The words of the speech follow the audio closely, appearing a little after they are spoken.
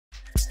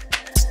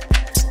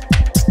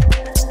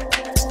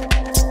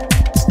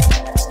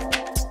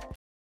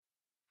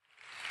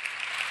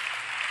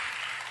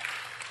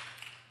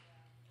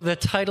The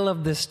title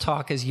of this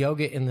talk is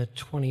Yoga in the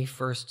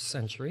 21st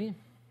Century.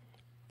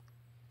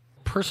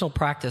 Personal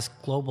Practice,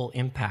 Global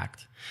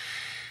Impact.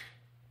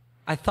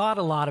 I thought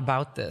a lot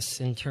about this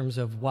in terms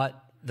of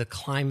what the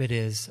climate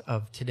is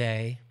of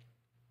today.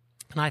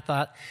 And I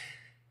thought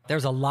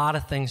there's a lot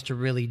of things to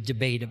really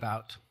debate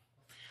about.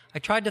 I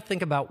tried to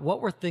think about what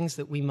were things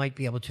that we might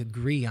be able to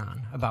agree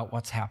on about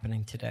what's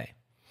happening today.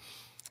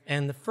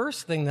 And the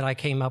first thing that I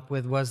came up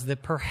with was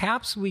that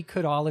perhaps we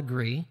could all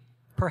agree,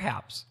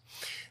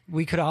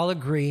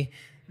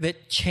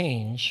 that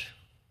change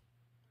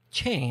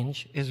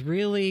is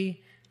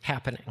really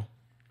happening.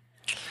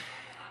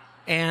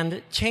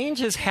 And change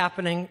is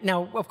happening.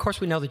 Now, of course,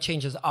 we know that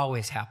change has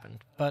always happened,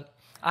 but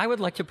I would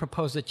like to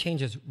propose that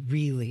change is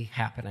really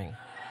happening.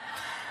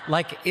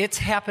 Like it's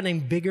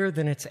happening bigger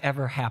than it's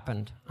ever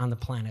happened on the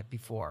planet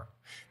before.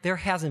 There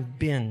hasn't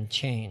been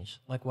change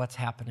like what's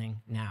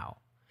happening now.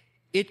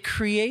 It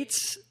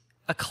creates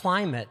a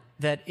climate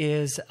that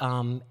is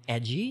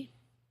edgy,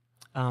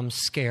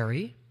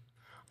 scary,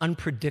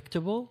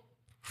 unpredictable,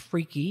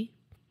 freaky,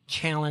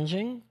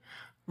 challenging,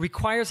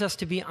 requires us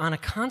to be on a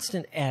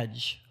constant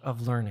edge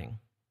of learning.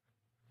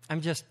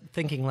 I'm just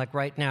thinking like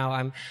right now,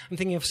 I'm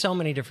thinking of so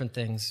many different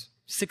things.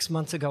 6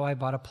 months ago, I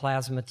bought a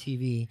plasma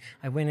TV.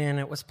 I went in,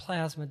 it was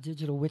plasma,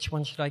 digital, which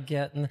one should I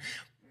get? And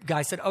the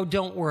guy said, oh,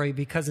 don't worry,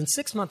 because in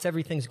 6 months,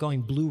 everything's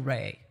going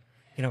Blu-ray.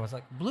 You know, it was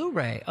like,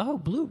 Blu-ray, oh,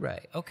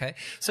 Blu-ray, okay.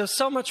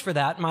 So much for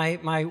that. My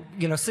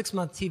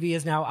 6-month TV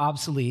is now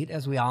obsolete,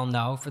 as we all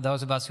know, for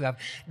those of us who have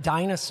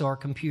dinosaur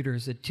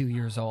computers at 2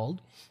 years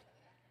old.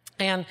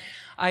 And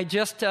I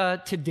just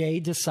today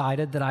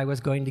decided that I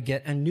was going to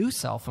get a new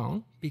cell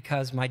phone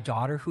because my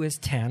daughter, who is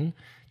 10,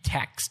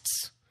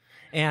 texts.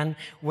 And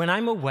when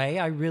I'm away,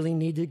 I really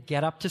need to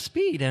get up to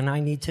speed, and I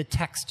need to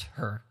text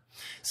her.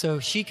 So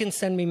she can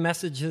send me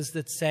messages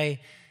that say,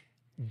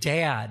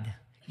 Dad,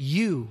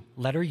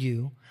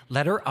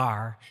 letter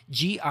R,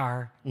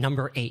 GR,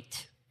 number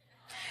 8.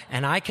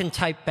 And I can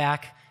type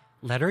back,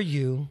 letter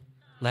U,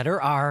 letter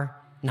R,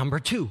 number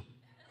 2,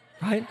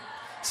 right?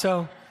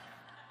 So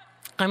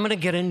I'm going to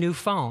get a new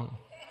phone,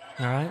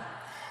 all right?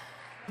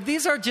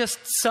 These are just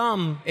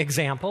some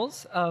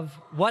examples of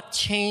what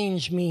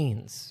change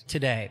means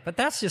today. But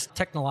that's just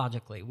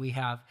technologically. We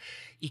have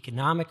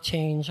economic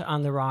change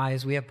on the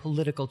rise. We have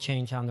political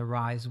change on the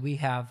rise. We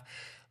have,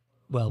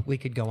 well, we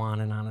could go on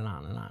and on and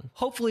on and on.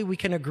 Hopefully we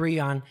can agree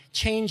on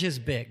change is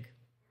big,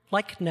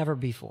 like never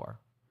before.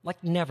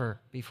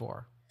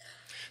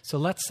 So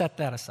let's set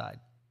that aside.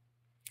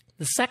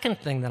 The second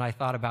thing that I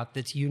thought about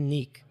that's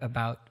unique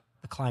about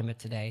the climate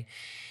today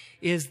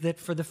is that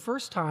for the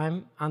first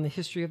time on the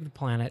history of the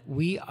planet,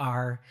 we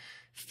are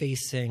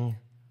facing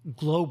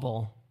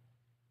global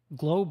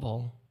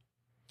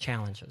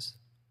challenges,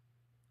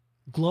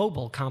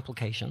 global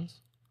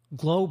complications,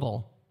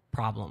 global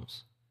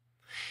problems.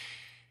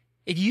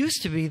 It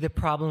used to be that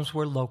problems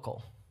were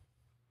local.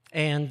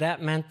 And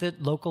that meant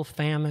that local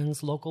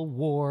famines, local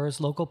wars,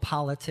 local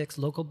politics,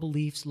 local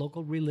beliefs,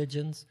 local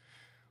religions,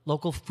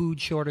 local food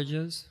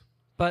shortages.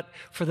 But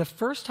for the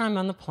first time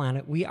on the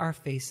planet, we are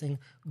facing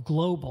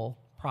global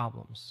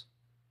problems,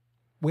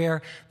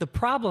 where the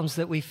problems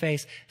that we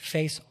face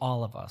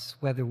all of us,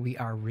 whether we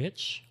are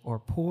rich or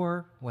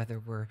poor, whether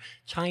we're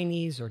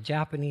Chinese or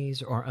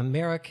Japanese or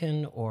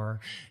American or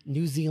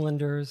New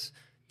Zealanders.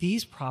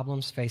 These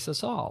problems face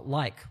us all.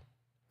 Like,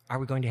 are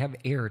we going to have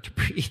air to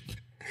breathe?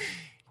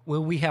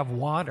 Will we have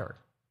water?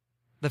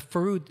 The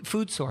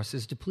food source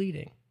is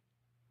depleting.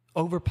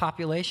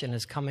 Overpopulation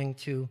is coming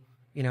to,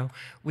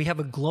 we have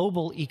a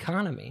global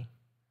economy.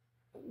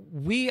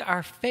 We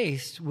are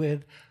faced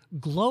with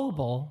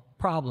global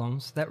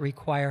problems that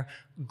require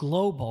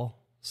global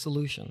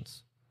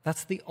solutions.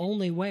 That's the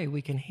only way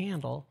we can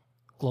handle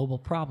global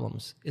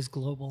problems, is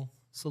global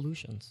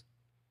solutions.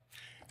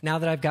 Now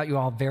that I've got you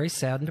all very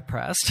sad and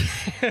depressed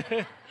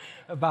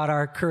about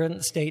our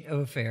current state of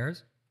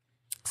affairs,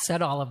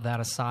 set all of that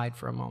aside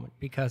for a moment,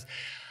 because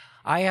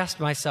I asked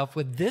myself,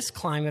 with this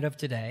climate of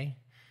today,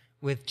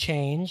 with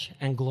change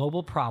and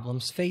global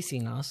problems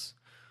facing us,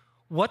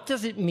 what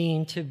does it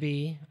mean to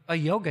be a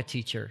yoga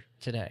teacher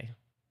today?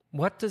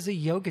 What does a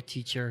yoga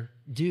teacher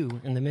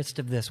do in the midst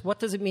of this? What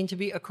does it mean to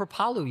be a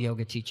Kripalu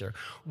yoga teacher?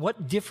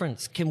 What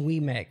difference can we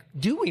make?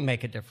 Do we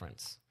make a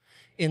difference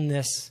in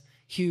this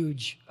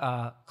huge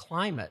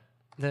climate,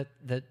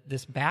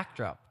 this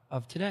backdrop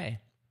of today?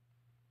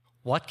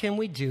 What can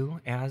we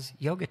do as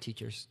yoga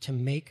teachers to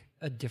make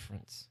a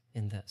difference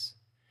in this?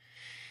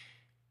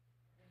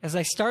 As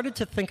I started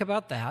to think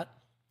about that,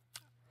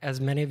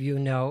 as many of you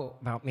know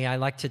about me, I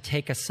like to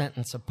take a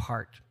sentence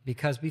apart,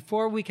 because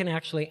before we can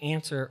actually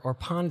answer or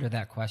ponder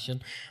that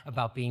question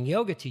about being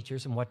yoga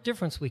teachers and what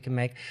difference we can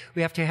make,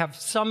 we have to have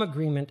some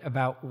agreement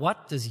about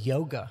what does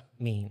yoga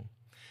mean.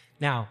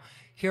 Now,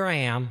 here I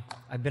am.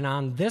 I've been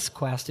on this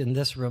quest in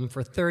this room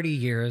for 30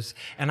 years,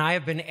 and I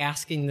have been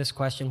asking this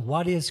question,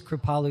 what is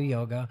Kripalu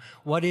Yoga?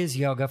 What is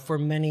yoga? For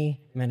many,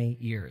 many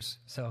years.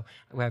 So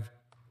we have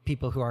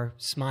people who are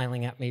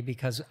smiling at me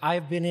because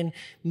I've been in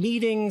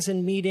meetings,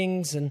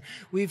 and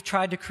we've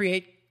tried to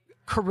create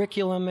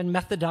curriculum and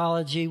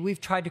methodology.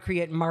 We've tried to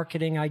create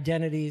marketing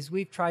identities.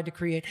 We've tried to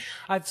create,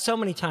 so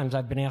many times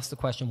I've been asked the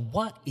question,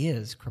 what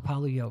is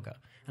Kripalu Yoga?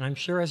 And I'm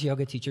sure as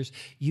yoga teachers,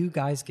 you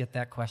guys get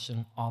that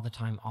question all the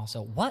time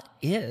also. What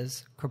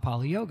is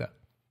Kripalu Yoga?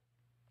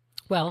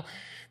 Well,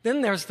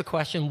 then there's the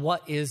question,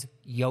 what is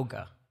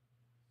yoga?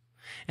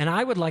 And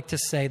I would like to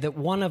say that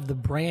one of the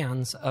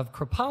brands of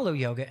Kripalu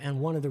Yoga, and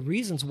one of the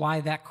reasons why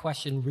that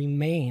question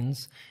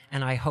remains,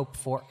 and I hope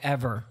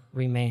forever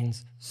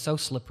remains, so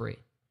slippery,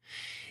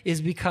 is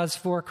because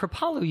for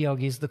Kripalu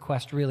yogis, the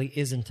quest really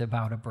isn't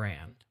about a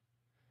brand.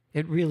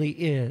 It really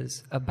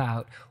is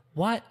about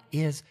what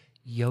is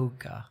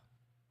yoga?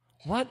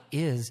 What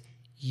is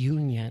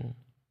union?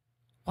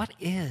 What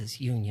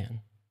is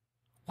union?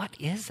 What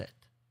is it?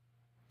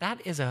 That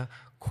is a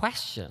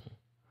question,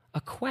 a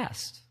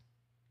quest.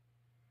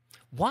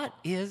 What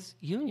is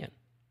union?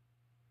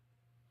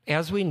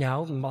 As we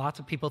know, lots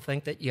of people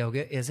think that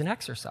yoga is an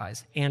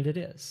exercise, and it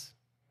is.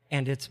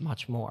 And it's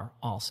much more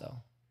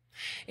also.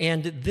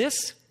 And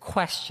this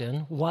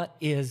question, what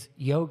is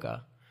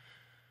yoga,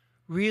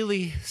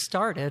 really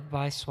started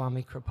by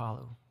Swami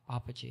Kripalu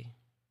Babaji.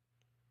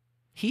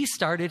 He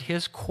started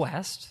his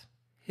quest,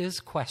 his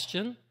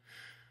question,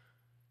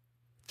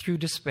 through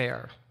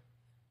despair,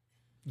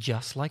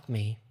 just like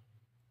me,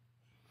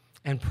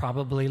 and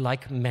probably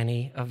like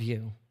many of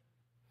you.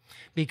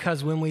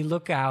 Because when we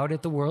look out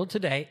at the world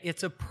today,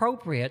 it's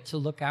appropriate to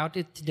look out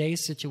at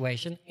today's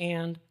situation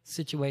and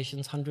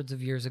situations hundreds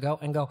of years ago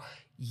and go,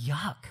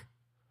 yuck,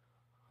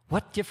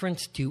 what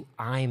difference do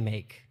I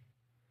make?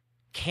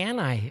 Can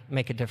I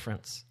make a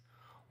difference?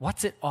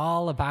 What's it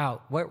all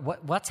about?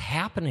 What's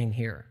happening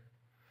here?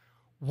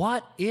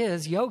 What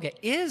is yoga?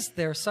 Is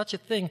there such a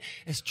thing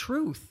as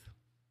truth?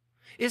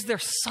 Is there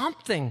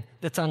something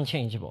that's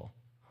unchangeable?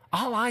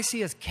 All I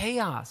see is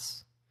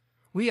chaos.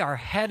 We are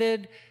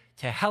headed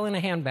to hell in a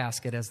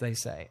handbasket, as they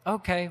say.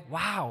 Okay,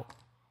 wow.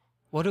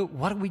 What do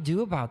we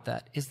do about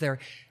that? Is there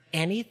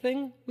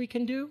anything we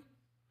can do?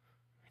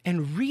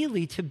 And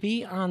really to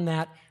be on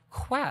that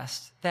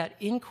quest, that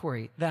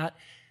inquiry, that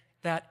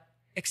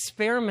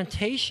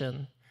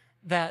experimentation,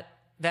 that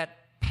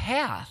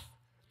path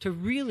to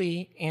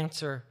really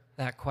answer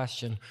that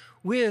question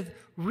with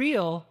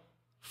real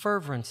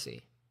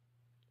fervency.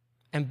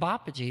 And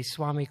Babaji,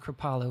 Swami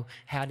Kripalu,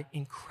 had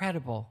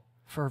incredible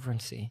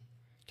fervency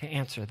to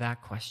answer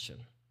that question.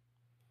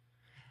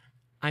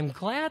 I'm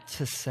glad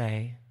to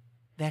say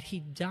that he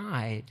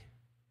died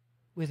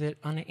with it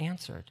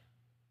unanswered.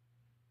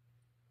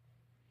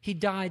 He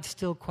died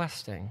still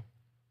questing.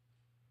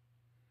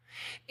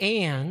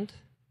 And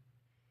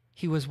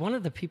he was one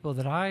of the people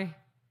that I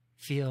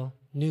feel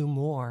knew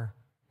more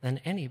than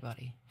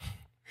anybody.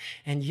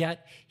 And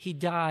yet he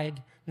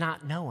died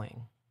not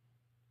knowing,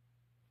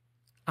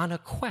 on a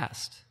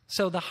quest.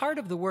 So the heart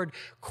of the word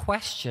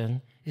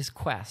question is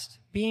quest,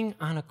 being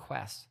on a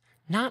quest,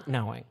 not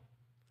knowing,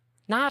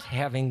 not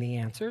having the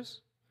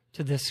answers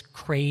to this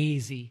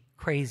crazy,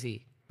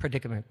 crazy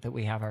predicament that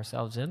we have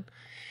ourselves in.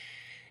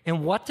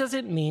 And what does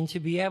it mean to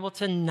be able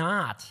to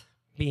not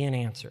be in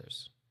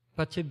answers,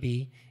 but to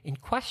be in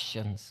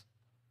questions?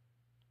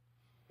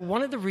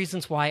 One of the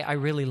reasons why I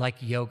really like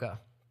yoga,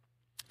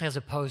 as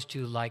opposed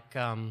to like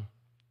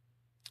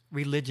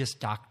religious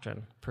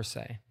doctrine per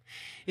se,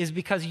 is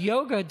because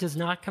yoga does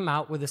not come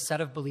out with a set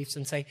of beliefs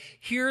and say,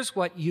 here's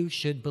what you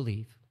should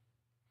believe.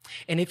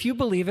 And if you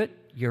believe it,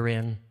 you're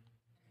in.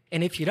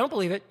 And if you don't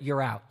believe it,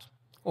 you're out.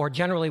 Or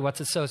generally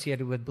what's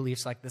associated with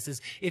beliefs like this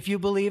is, if you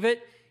believe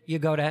it, you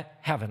go to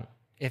heaven.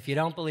 If you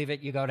don't believe it,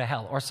 you go to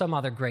hell, or some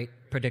other great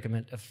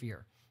predicament of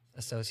fear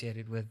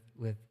associated with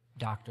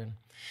doctrine.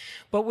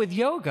 But with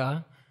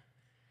yoga,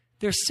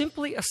 there's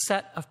simply a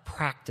set of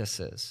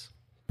practices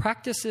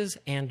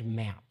and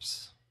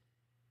maps.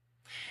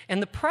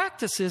 And the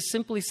practices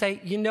simply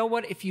say, you know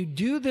what, if you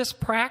do this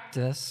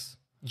practice,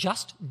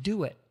 just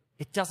do it.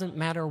 It doesn't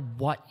matter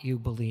what you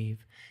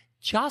believe.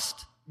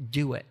 Just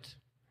do it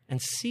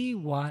and see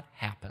what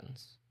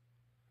happens.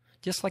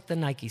 Just like the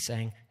Nike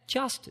saying,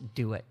 just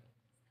do it.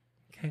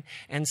 Okay?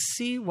 And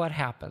see what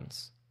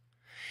happens.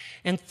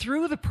 And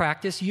through the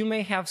practice, you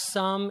may have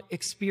some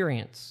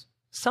experience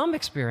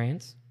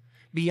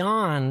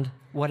beyond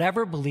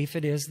whatever belief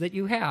it is that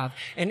you have.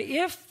 And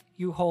if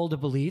you hold a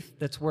belief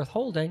that's worth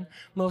holding,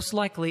 most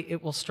likely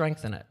it will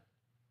strengthen it.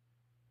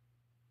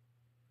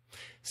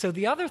 So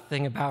the other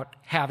thing about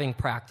having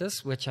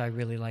practice, which I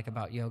really like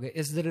about yoga,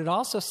 is that it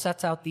also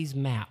sets out these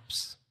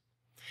maps.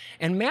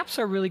 And maps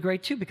are really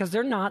great too, because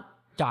they're not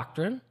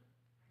doctrine.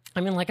 I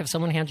mean, like if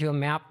someone hands you a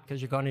map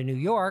because you're going to New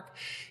York,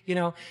 you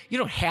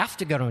don't have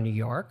to go to New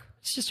York.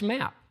 It's just a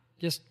map.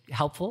 Just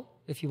helpful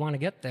if you want to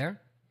get there.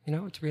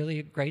 It's really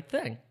a great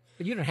thing.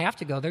 But you don't have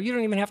to go there. You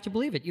don't even have to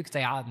believe it. You could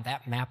say,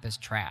 that map is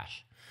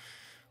trash.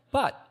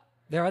 But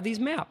there are these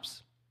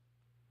maps.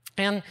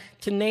 And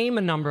to name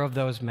a number of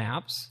those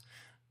maps,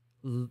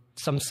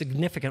 some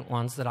significant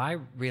ones that I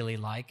really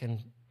like and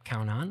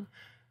count on,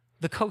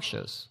 the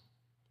koshas.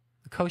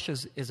 The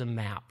koshas is a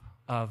map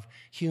of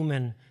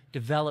human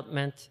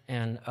development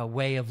and a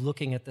way of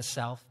looking at the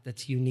self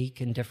that's unique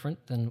and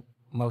different than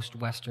most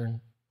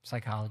Western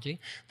psychology,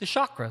 the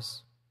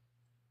chakras,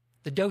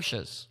 the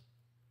doshas,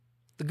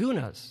 the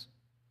gunas,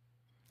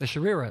 the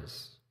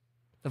shariras,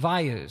 the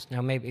vayus.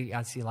 Now, maybe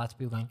I see lots of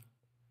people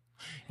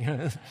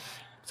going,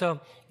 So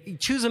you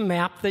choose a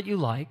map that you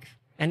like,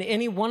 and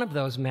any one of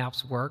those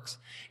maps works.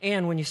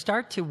 And when you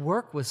start to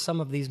work with some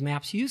of these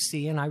maps you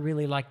see, and I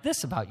really like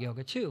this about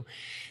yoga too,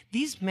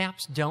 these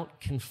maps don't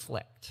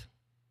conflict.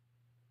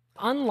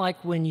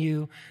 Unlike when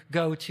you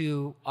go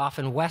to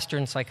often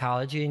Western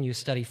psychology and you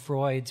study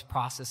Freud's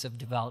process of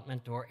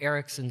development or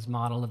Erikson's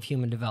model of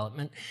human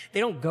development, they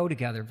don't go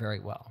together very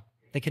well.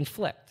 They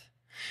conflict.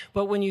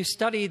 But when you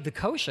study the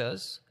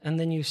koshas and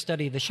then you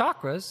study the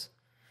chakras,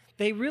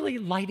 they really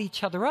light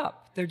each other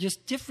up. They're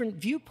just different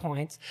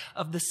viewpoints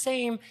of the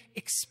same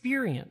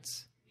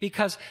experience.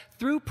 Because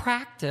through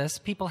practice,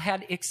 people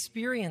had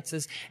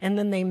experiences and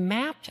then they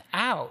mapped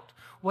out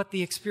what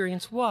the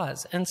experience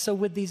was. And so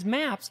with these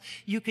maps,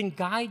 you can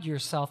guide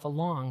yourself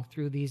along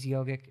through these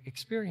yogic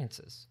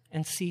experiences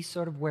and see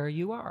sort of where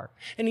you are.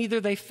 And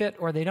either they fit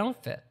or they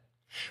don't fit.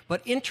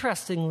 But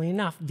interestingly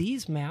enough,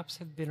 these maps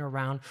have been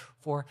around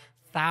for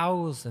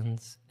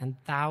thousands and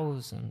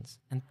thousands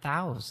and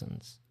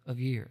thousands of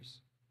years.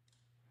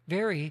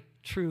 Very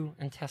true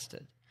and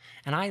tested.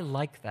 And I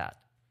like that.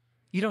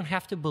 You don't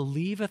have to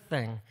believe a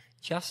thing,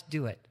 just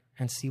do it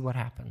and see what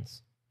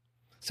happens.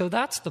 So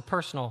that's the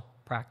personal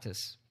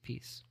practice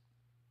piece.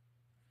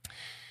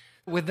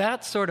 With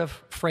that sort of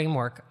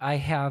framework, I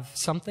have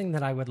something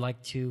that I would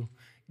like to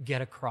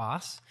get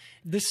across.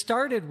 This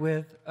started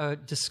with a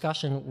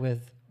discussion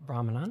with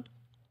Brahmanand,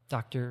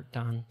 Dr.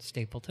 Don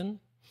Stapleton,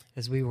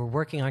 as we were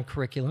working on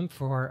curriculum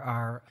for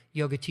our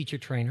yoga teacher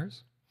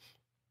trainers.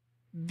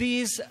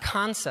 These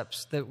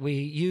concepts that we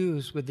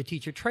use with the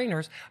teacher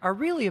trainers are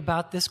really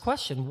about this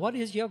question: what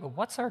is yoga?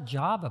 What's our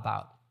job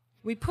about?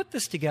 We put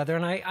this together,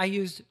 and I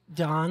used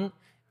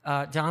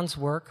Don's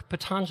work,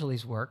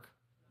 Patanjali's work,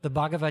 the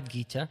Bhagavad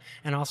Gita,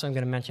 and also I'm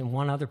going to mention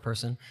one other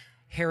person,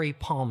 Harry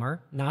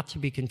Palmer, not to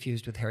be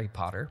confused with Harry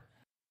Potter,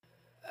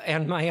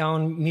 and my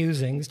own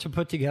musings to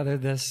put together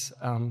this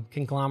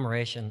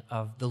conglomeration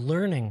of the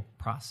learning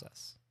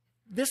process.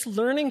 This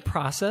learning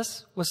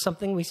process was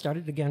something we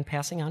started, again,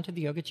 passing on to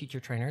the yoga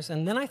teacher trainers.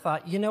 And then I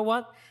thought, you know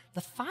what?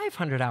 The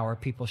 500-hour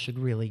people should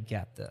really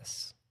get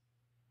this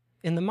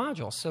in the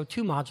modules. So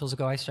 2 modules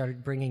ago, I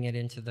started bringing it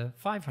into the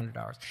 500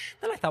 hours.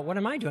 Then I thought, what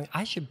am I doing?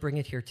 I should bring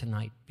it here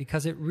tonight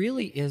because it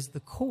really is the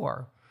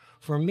core,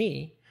 for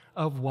me,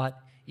 of what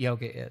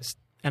yoga is.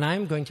 And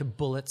I'm going to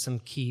bullet some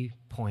key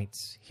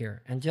points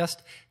here and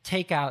just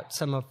take out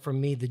some of, for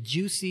me, the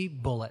juicy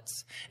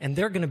bullets. And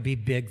they're going to be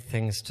big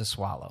things to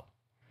swallow.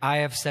 I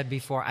have said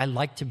before, I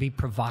like to be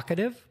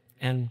provocative,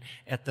 and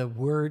at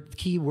the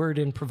key word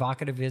in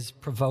provocative is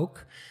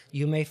provoke.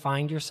 You may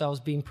find yourselves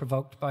being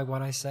provoked by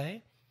what I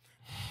say.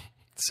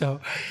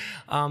 So,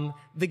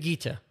 the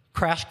Gita,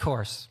 crash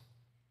course.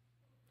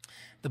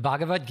 The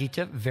Bhagavad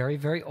Gita, very,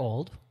 very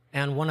old,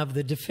 and one of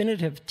the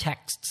definitive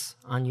texts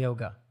on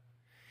yoga.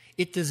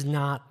 It does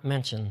not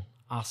mention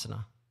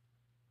asana.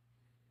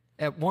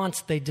 At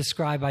once, they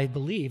describe, I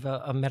believe,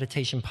 a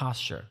meditation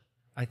posture.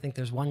 I think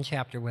there's one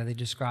chapter where they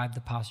describe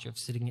the posture of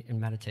sitting in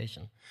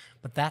meditation.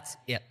 But that's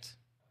it.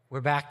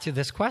 We're back to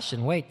this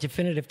question. Wait,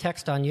 definitive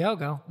text on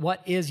yoga.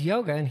 What is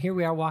yoga? And here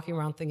we are walking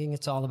around thinking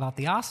it's all about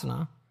the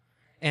asana.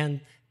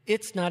 And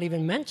it's not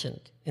even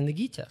mentioned in the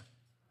Gita.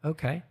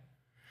 Okay.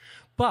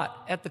 But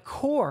at the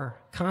core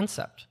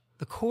concept,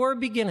 the core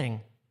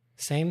beginning,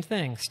 same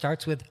thing,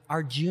 starts with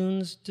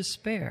Arjuna's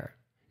despair.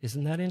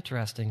 Isn't that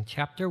interesting?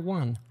 Chapter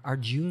 1,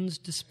 Arjuna's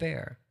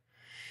despair.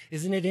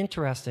 Isn't it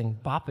interesting?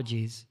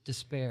 Bapaji's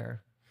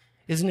despair.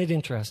 Isn't it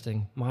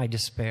interesting? My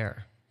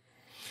despair.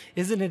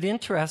 Isn't it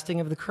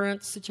interesting of the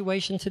current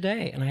situation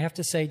today? And I have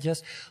to say,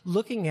 just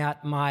looking at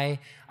I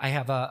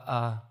have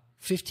a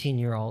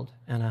 15-year-old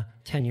and a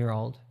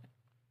 10-year-old,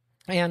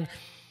 and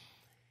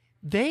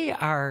they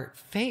are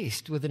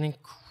faced with an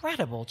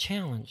incredible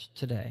challenge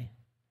today.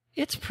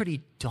 It's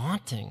pretty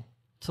daunting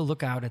to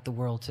look out at the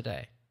world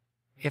today.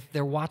 If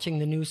they're watching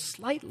the news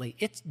slightly,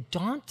 it's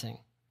daunting.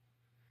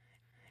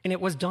 And it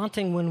was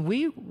daunting when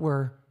we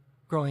were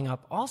growing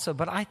up also,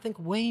 but I think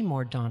way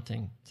more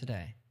daunting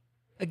today.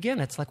 Again,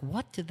 it's like,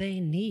 what do they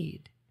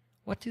need?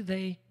 What do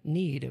they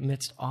need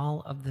amidst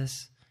all of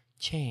this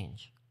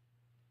change?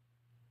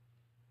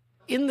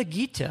 In the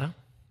Gita,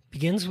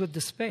 begins with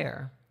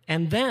despair,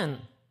 and then,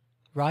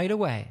 right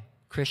away,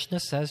 Krishna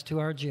says to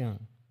Arjuna,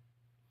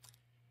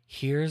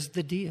 here's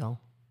the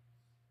deal.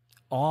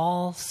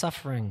 All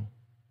suffering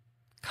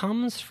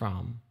comes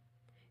from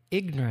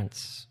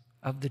ignorance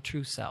of the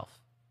true self.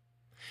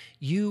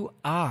 You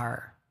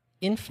are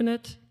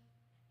infinite,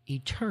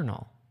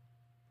 eternal,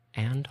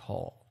 and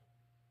whole.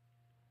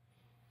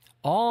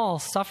 All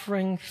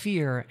suffering,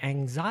 fear,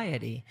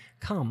 anxiety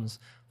comes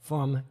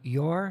from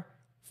your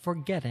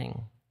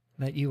forgetting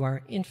that you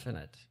are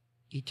infinite,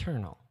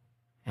 eternal,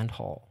 and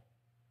whole.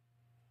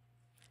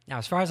 Now,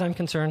 as far as I'm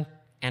concerned,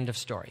 end of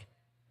story.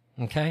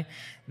 Okay?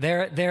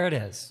 There it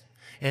is.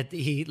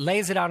 He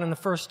lays it out in the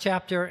first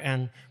chapter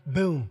and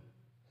boom,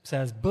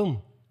 says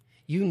boom.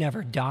 You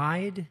never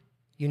died.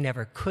 You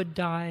never could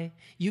die.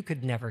 You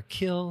could never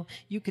kill.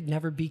 You could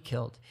never be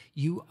killed.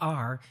 You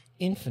are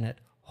infinite,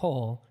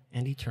 whole,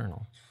 and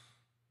eternal.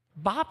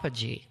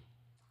 Babaji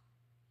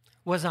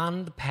was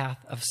on the path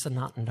of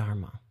Sanatana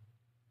Dharma.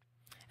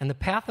 And the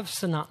path of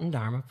Sanatana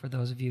Dharma, for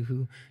those of you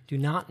who do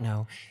not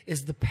know,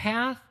 is the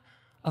path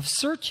of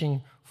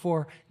searching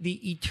for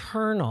the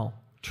eternal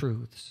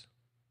truths,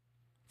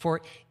 for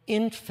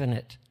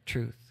infinite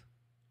truth,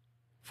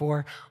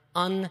 for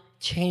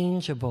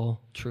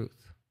unchangeable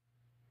truth,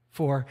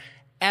 for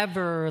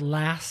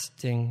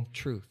everlasting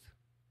truth,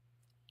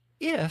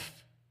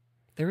 if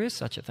there is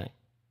such a thing.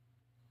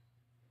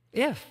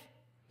 If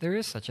there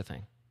is such a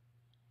thing.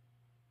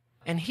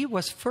 And he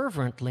was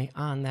fervently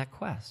on that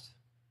quest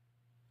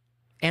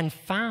and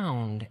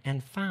found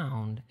and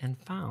found and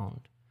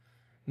found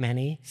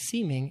many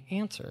seeming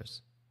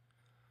answers.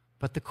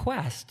 But the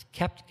quest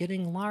kept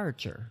getting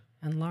larger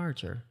and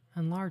larger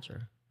and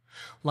larger,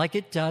 like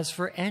it does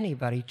for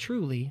anybody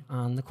truly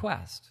on the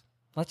quest.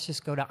 Let's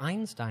just go to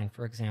Einstein,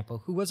 for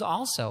example, who was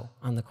also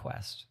on the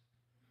quest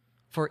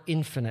for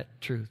infinite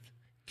truth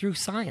through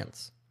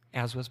science,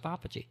 as was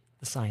Babaji,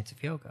 the science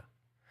of yoga.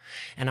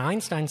 And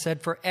Einstein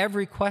said for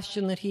every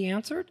question that he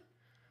answered,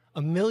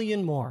 1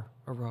 million more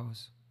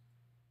arose.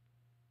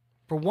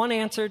 For one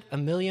answered,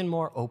 1 million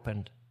more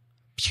opened.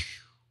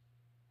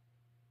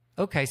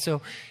 Okay,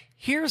 so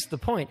here's the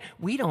point.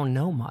 We don't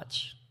know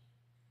much.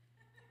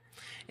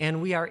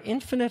 And we are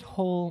infinite,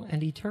 whole,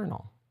 and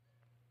eternal.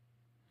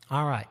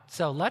 All right,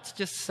 so let's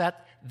just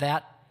set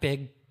that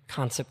big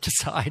concept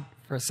aside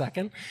for a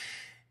second.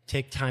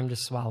 Take time to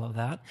swallow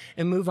that.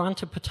 And move on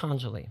to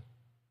Patanjali,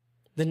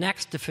 the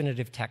next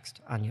definitive text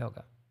on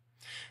yoga.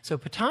 So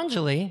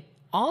Patanjali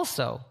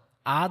also,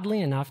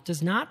 oddly enough,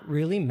 does not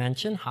really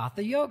mention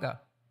Hatha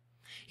Yoga.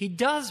 He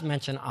does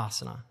mention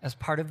asana as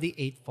part of the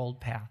Eightfold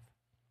Path,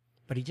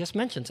 but he just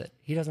mentions it.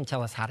 He doesn't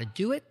tell us how to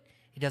do it.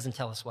 He doesn't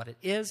tell us what it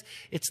is.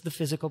 It's the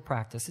physical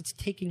practice. It's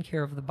taking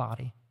care of the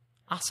body.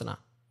 Asana,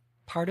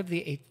 part of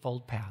the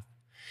Eightfold Path.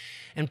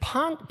 And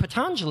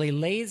Patanjali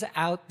lays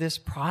out this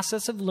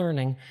process of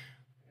learning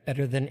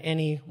better than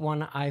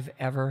anyone I've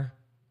ever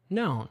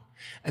known.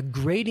 A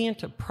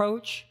gradient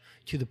approach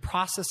to the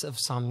process of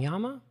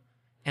samyama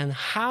and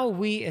how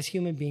we as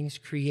human beings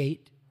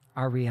create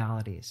our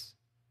realities.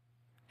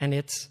 And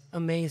it's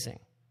amazing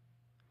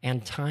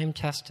and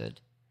time-tested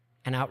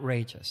and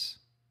outrageous.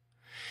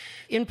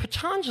 In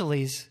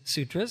Patanjali's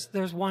sutras,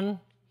 there's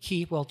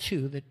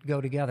two that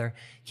go together,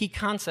 key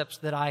concepts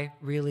that I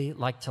really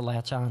like to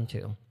latch on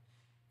to,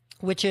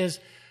 which is,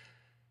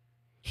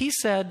 he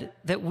said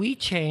that we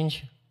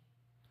change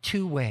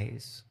 2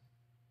 ways.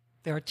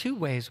 There are 2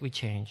 ways we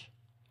change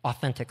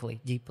authentically,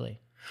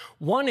 deeply.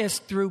 One is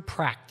through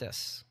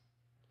practice.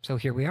 So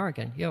here we are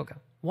again, yoga.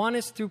 One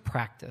is through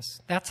practice.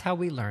 That's how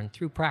we learn,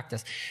 through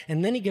practice.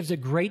 And then he gives a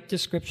great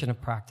description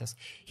of practice.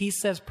 He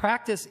says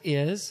practice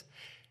is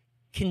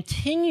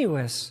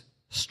continuous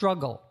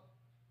struggle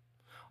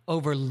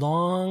over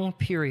long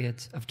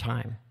periods of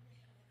time.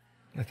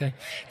 Okay?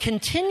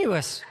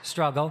 Continuous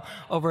struggle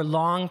over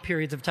long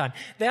periods of time.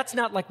 That's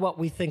not like what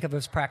we think of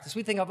as practice.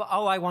 We think of,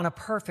 oh, I want a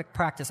perfect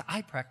practice.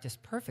 I practice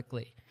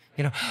perfectly.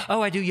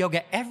 Oh, I do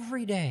yoga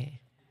every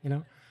day.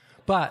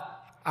 But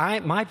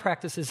my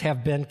practices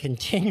have been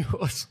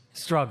continuous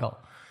struggle.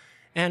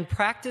 And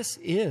practice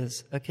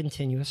is a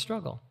continuous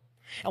struggle.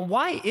 And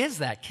why is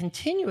that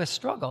continuous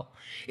struggle?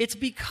 It's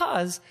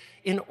because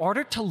in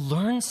order to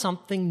learn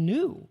something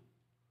new,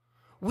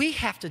 we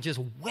have to just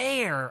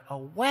wear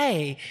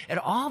away at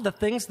all the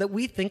things that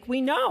we think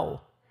we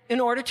know in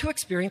order to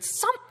experience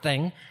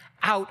something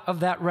out of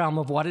that realm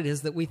of what it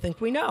is that we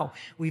think we know.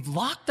 We've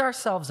locked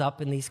ourselves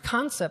up in these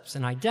concepts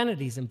and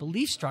identities and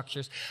belief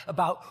structures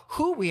about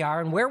who we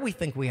are and where we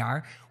think we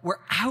are.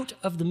 We're out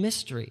of the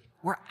mystery.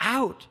 We're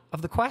out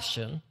of the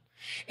question.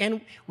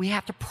 And we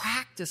have to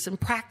practice and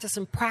practice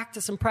and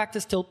practice and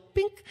practice till,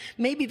 bink,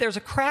 maybe there's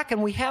a crack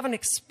and we have an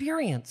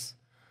experience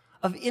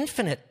of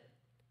infiniteness,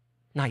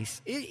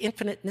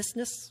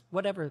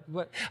 whatever,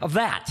 of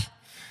that.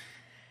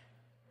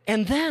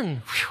 And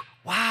then,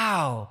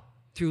 wow,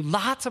 through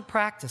lots of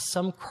practice,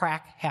 some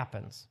crack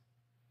happens.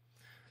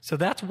 So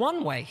that's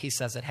one way he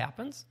says it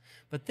happens.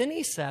 But then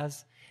he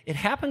says it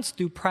happens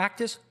through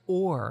practice,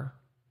 or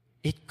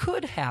it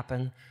could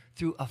happen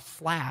through a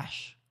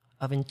flash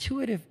of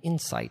intuitive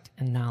insight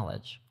and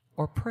knowledge,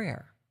 or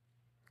prayer,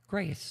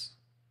 grace.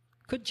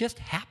 Could just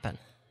happen.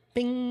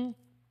 Bing.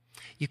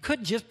 You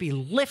could just be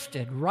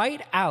lifted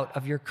right out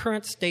of your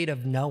current state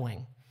of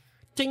knowing.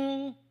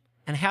 Ding.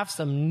 And have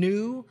some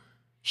new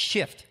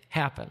shift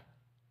happen.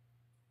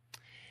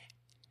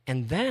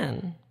 And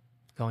then,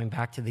 going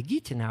back to the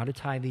Gita now to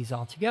tie these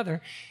all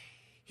together,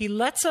 he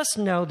lets us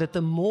know that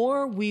the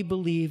more we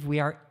believe we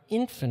are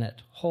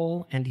infinite,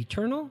 whole, and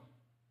eternal,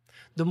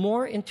 the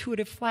more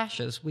intuitive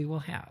flashes we will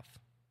have.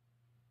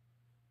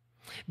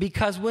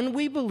 Because when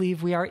we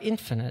believe we are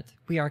infinite,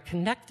 we are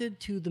connected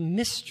to the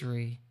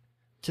mystery,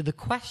 to the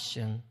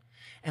question,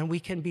 and we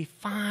can be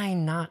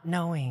fine not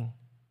knowing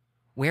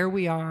where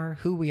we are,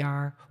 who we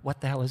are, what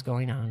the hell is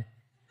going on.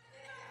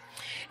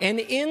 And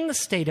in the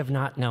state of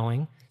not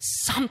knowing,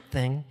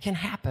 something can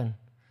happen.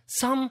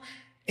 Some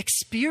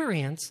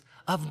experience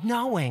of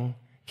knowing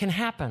can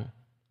happen.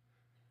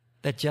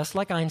 That just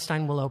like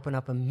Einstein will open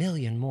up a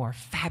million more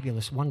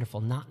fabulous,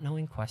 wonderful, not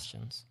knowing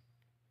questions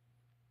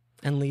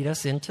and lead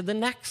us into the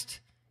next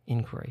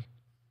inquiry.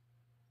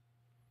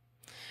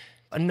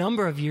 A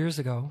number of years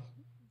ago,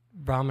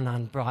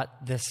 Brahmanan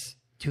brought this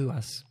to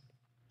us.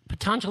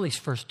 Patanjali's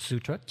first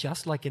sutra,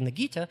 just like in the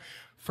Gita,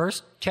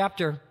 first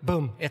chapter,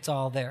 boom, it's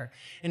all there.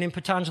 And in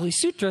Patanjali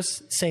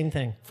Sutras, same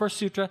thing. First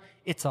sutra,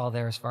 it's all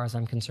there as far as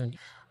I'm concerned.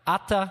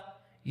 Atta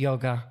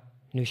Yoga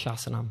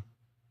Nushasanam.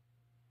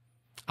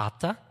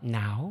 Atta,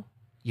 now,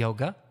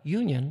 yoga,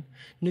 union,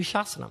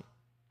 Nushasanam.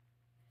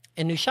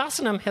 And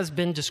Nushasanam has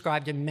been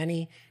described in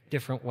many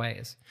different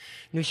ways.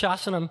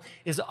 Nushasanam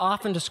is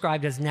often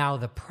described as now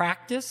the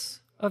practice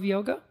of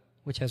yoga,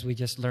 which, as we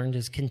just learned,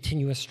 is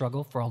continuous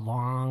struggle for a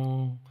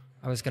long,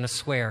 I was going to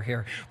swear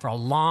here, for a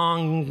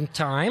long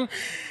time.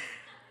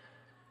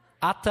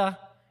 Atta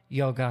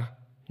Yoga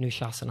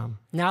Nushasanam.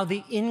 Now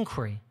the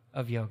inquiry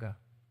of yoga.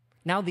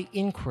 Now the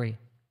inquiry,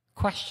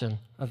 question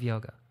of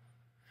yoga.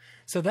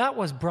 So that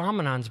was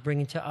Brahmanan's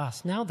bringing to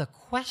us. Now the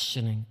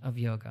questioning of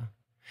yoga.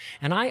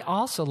 And I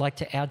also like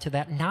to add to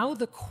that, now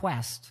the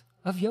quest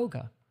of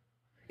yoga.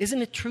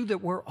 Isn't it true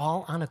that we're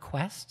all on a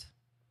quest?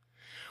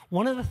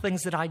 One of the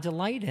things that I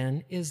delight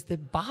in is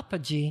that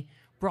Bapaji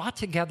brought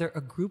together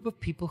a group of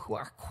people who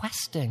are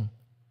questing.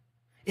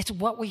 It's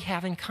what we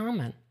have in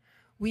common.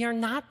 We are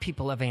not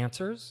people of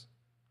answers.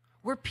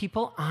 We're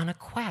people on a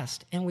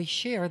quest, and we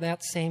share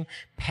that same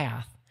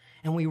path,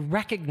 and we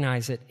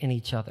recognize it in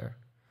each other.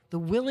 The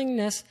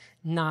willingness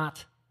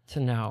not to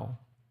know.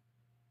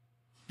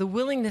 The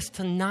willingness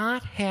to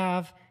not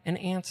have an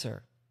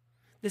answer.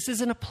 This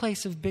isn't a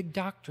place of big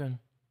doctrine.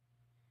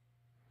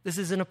 This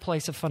isn't a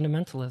place of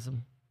fundamentalism.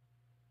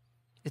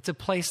 It's a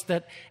place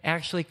that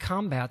actually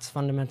combats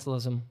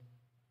fundamentalism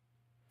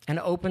and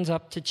opens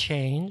up to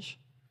change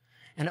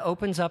and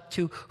opens up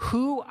to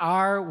who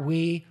are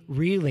we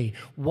really?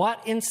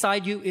 What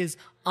inside you is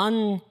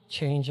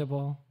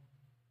unchangeable?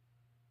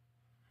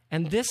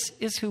 And this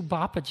is who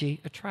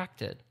Bapaji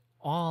attracted,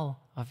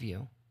 all of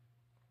you,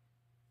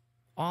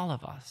 all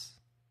of us.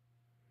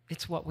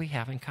 It's what we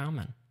have in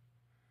common.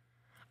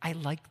 I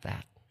like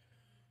that.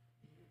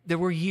 There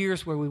were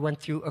years where we went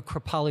through a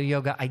Kripalu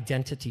Yoga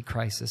identity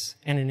crisis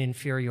and an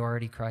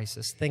inferiority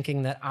crisis,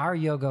 thinking that our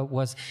yoga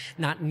was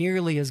not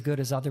nearly as good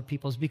as other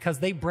people's because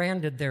they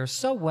branded theirs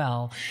so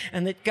well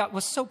and it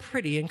was so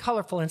pretty and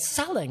colorful and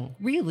selling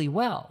really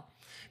well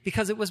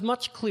because it was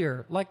much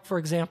clearer. Like, for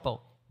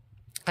example,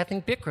 I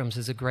think Bikram's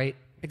is a great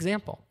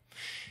example.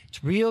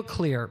 It's real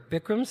clear.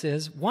 Bikram's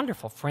is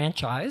wonderful,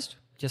 franchised,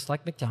 just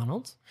like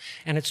McDonald's.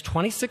 And it's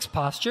 26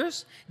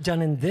 postures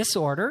done in this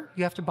order.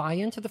 You have to buy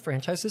into the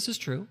franchise. This is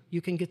true.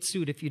 You can get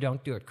sued if you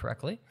don't do it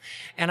correctly.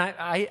 And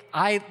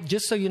I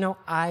just so you know,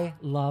 I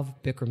love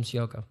Bikram's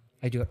yoga.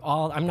 I do it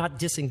all. I'm not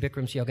dissing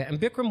Bikram's yoga. And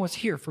Bikram was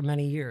here for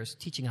many years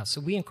teaching us.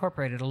 So we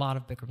incorporated a lot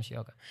of Bikram's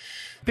yoga.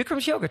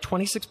 Bikram's yoga,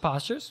 26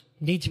 postures,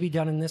 need to be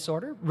done in this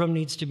order. Room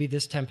needs to be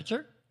this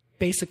temperature.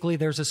 Basically,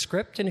 there's a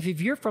script. And if you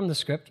veer from the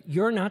script,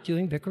 you're not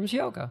doing Bikram's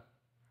yoga.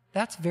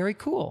 That's very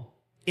cool.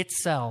 It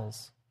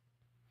sells.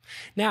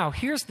 Now,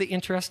 here's the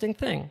interesting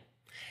thing.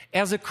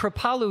 As a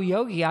Kripalu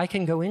yogi, I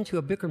can go into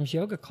a Bikram's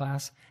yoga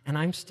class and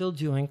I'm still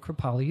doing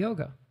Kripalu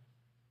yoga.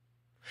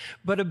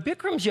 But a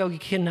Bikram's yogi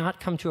cannot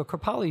come to a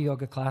Kripalu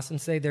yoga class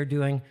and say they're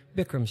doing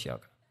Bikram's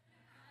yoga.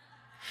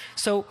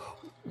 So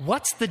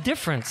what's the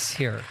difference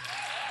here?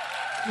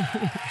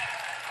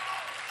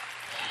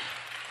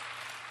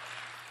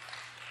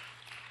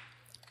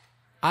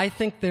 I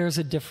think there's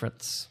a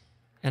difference.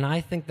 And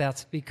I think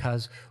that's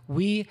because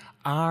we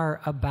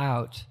are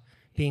about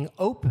being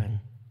open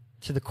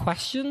to the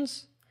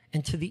questions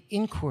and to the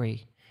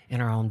inquiry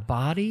in our own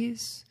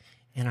bodies,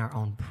 in our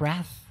own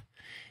breath,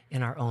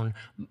 in our own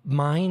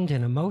mind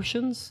and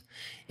emotions,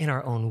 in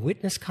our own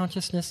witness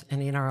consciousness,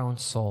 and in our own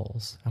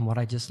souls. And what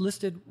I just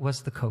listed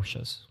was the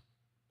koshas.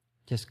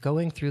 Just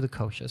going through the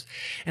koshas.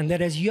 And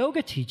that as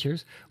yoga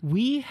teachers,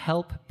 we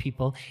help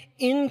people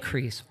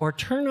increase or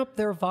turn up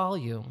their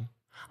volume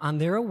on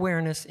their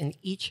awareness in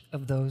each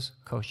of those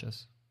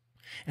koshas.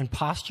 And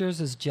postures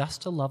is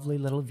just a lovely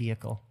little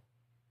vehicle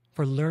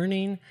for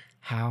learning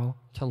how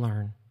to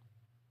learn.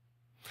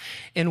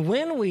 And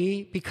when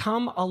we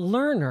become a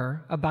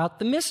learner about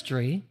the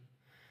mystery,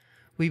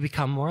 we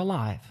become more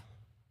alive.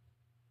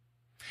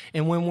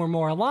 And when we're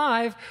more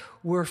alive,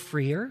 we're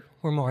freer,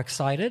 we're more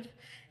excited,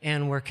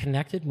 and we're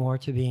connected more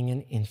to being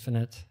an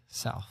infinite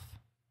self.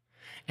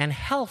 And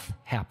health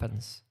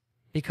happens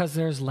because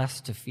there's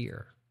less to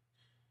fear.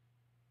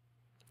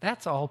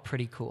 That's all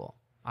pretty cool,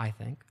 I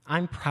think.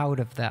 I'm proud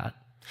of that.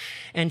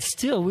 And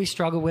still, we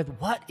struggle with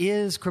what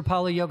is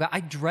Kripalu Yoga. I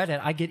dread it.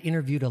 I get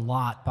interviewed a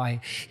lot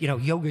by,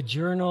 Yoga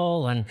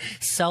Journal and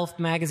Self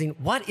Magazine.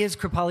 What is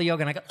Kripalu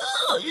Yoga? And I go,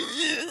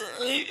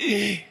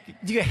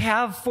 do you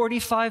have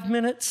 45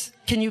 minutes?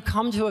 Can you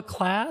come to a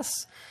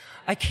class?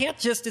 I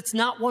can't it's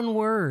not one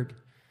word.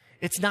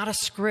 It's not a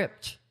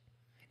script.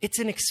 It's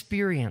an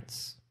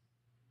experience.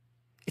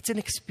 It's an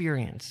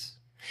experience.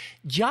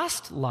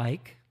 Just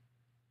like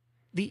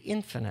the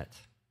infinite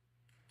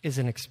is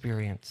an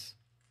experience.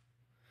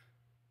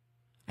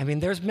 I mean,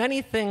 there's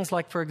many things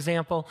like, for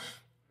example,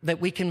 that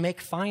we can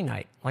make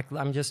finite. Like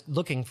I'm just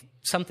looking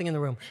something in the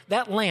room.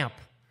 That lamp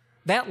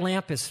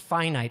is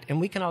finite. And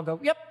we can all go,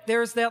 yep,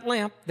 there's that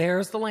lamp.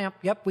 There's the lamp.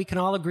 Yep, we can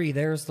all agree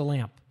there's the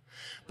lamp.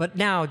 But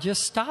now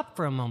just stop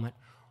for a moment.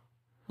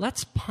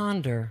 Let's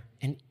ponder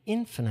an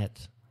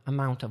infinite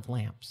amount of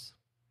lamps.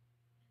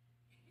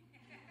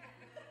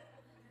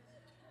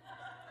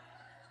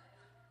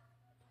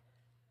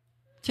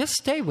 Just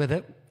stay with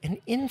it, an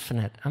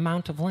infinite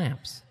amount of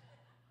lamps.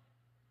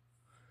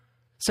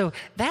 So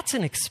that's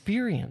an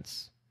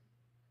experience.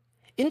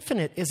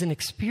 Infinite is an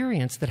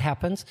experience that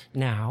happens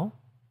now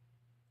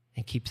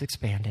and keeps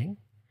expanding,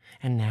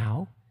 and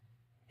now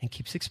and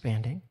keeps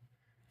expanding,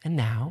 and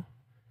now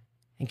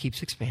and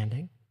keeps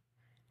expanding,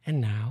 and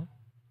now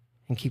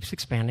and keeps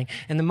expanding.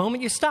 And the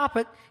moment you stop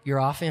it, you're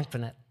off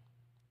infinite.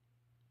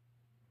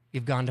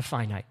 You've gone to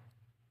finite.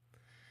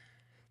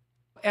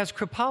 As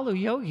Kripalu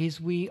yogis,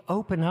 we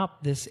open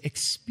up this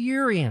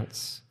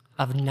experience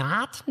of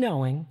not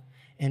knowing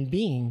and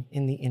being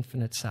in the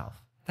infinite self.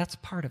 That's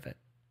part of it.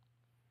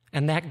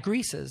 And that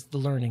greases the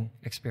learning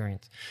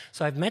experience.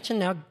 So I've mentioned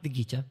now the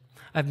Gita.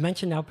 I've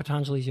mentioned now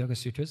Patanjali's Yoga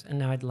Sutras, and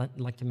now I'd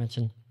like to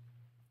mention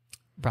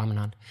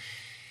Brahmanand.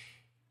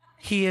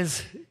 He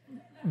is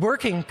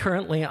working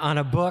currently on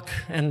a book,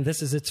 and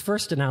this is its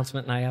first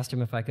announcement, and I asked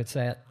him if I could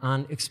say it,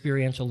 on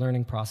experiential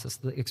learning process,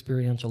 the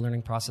experiential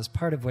learning process,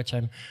 part of which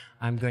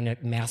I'm going to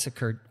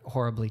massacre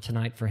horribly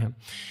tonight for him.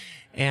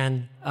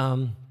 And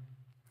I'm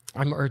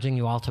urging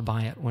you all to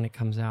buy it when it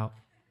comes out.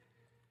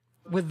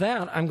 With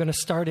that, I'm going to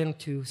start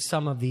into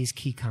some of these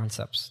key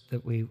concepts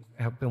that we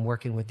have been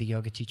working with the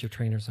yoga teacher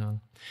trainers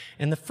on.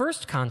 And the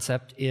first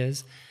concept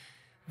is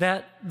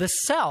that the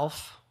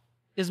self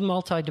is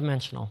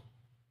multidimensional.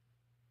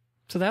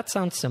 So that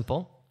sounds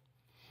simple,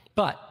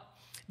 but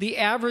the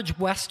average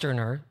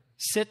Westerner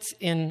sits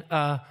in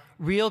a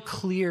real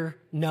clear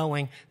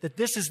knowing that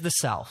this is the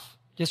self.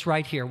 Just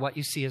right here, what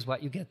you see is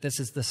what you get. This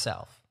is the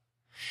self.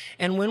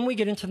 And when we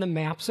get into the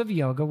maps of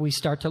yoga, we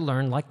start to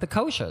learn like the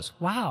koshas.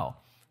 Wow,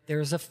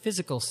 there's a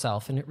physical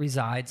self, and it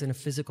resides in a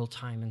physical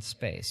time and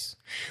space.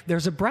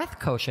 There's a breath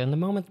kosha, and the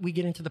moment we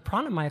get into the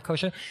pranamaya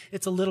kosha,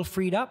 it's a little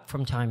freed up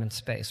from time and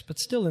space, but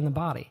still in the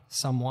body,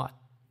 somewhat,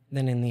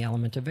 than in the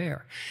element of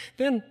air.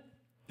 Then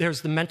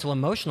there's the mental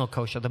emotional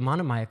kosha, the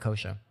manomaya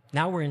kosha.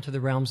 Now we're into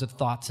the realms of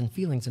thoughts and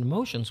feelings and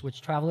emotions,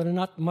 which travel at a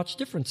not much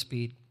different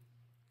speed.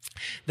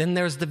 Then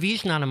there's the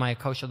vijnanamaya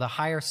kosha, the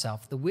higher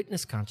self, the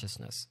witness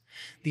consciousness,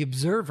 the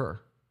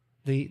observer,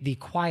 the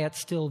quiet,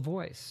 still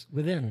voice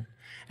within.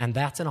 And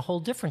that's in a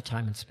whole different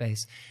time and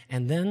space.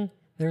 And then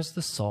there's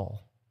the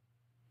soul,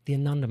 the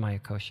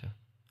anandamaya kosha,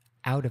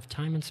 out of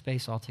time and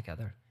space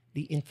altogether,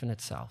 the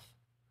infinite self.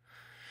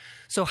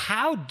 So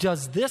how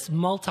does this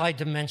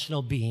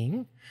multidimensional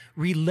being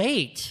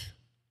relate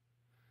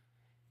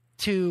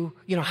to,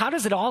 how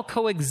does it all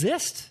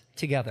coexist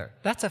together?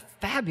 That's a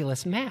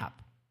fabulous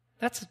map.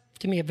 That's,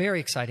 to me, a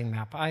very exciting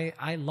map.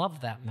 I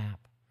love that map.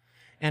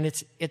 And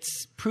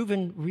it's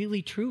proven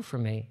really true for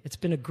me. It's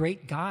been a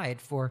great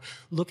guide for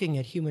looking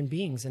at human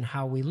beings and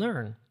how we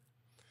learn.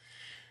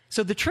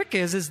 So the trick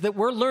is that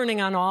we're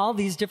learning on all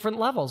these different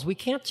levels. We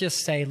can't just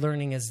say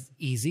learning is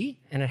easy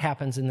and it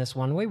happens in this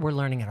one way. We're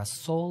learning at a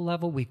soul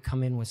level. We've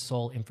come in with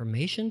soul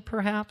information,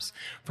 perhaps,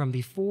 from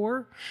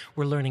before.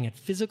 We're learning at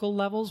physical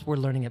levels. We're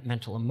learning at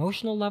mental,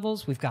 emotional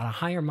levels. We've got a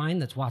higher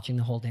mind that's watching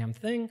the whole damn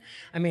thing.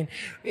 I mean,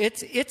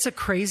 it's a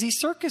crazy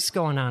circus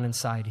going on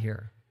inside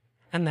here.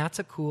 And that's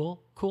a cool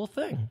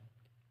thing.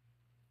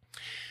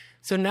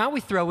 So now we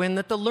throw in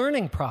that the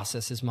learning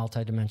process is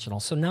multidimensional.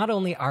 So not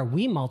only are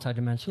we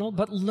multidimensional,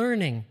 but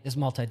learning is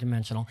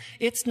multidimensional.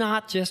 It's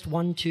not just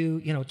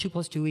 2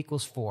 plus 2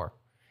 equals 4.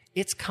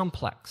 It's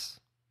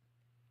complex.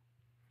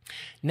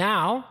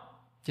 Now,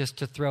 just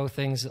to throw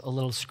things a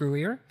little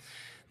screwier,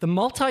 the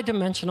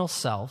multidimensional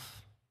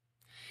self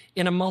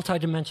in a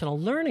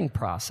multidimensional learning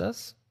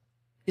process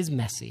is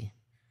messy.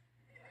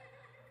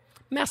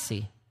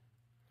 Messy.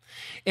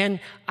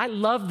 And I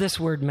love this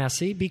word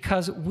messy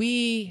because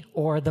we,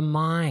 or the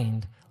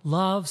mind,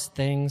 loves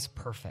things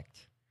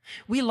perfect.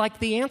 We like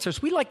the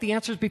answers. We like the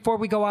answers before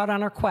we go out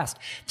on our quest.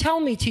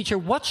 Tell me, teacher,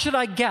 what should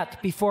I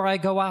get before I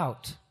go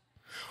out?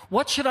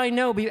 What should I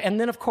know? And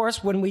then, of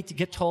course, when we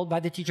get told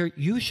by the teacher,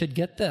 you should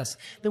get this,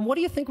 then what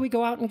do you think we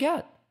go out and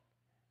get?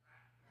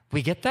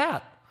 We get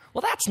that.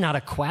 Well, that's not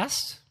a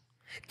quest.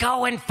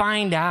 Go and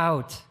find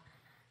out.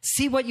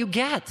 See what you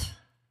get.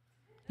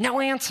 No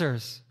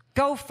answers.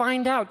 Go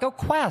find out. Go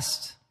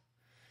quest.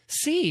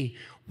 See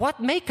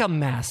make a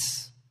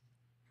mess.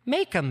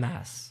 Make a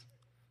mess.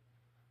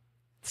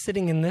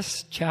 Sitting in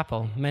this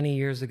chapel many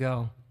years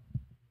ago,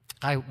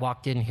 I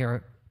walked in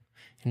here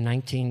in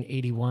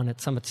 1981 at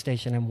Summit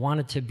Station and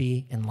wanted to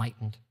be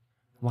enlightened.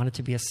 Wanted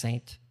to be a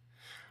saint.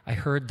 I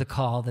heard the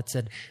call that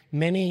said,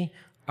 many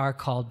are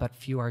called, but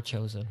few are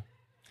chosen.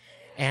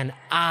 And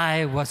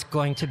I was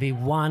going to be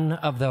one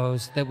of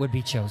those that would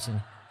be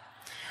chosen.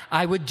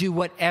 I would do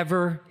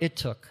whatever it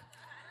took.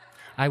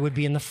 I would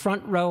be in the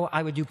front row.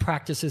 I would do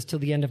practices till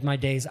the end of my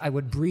days. I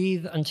would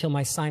breathe until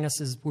my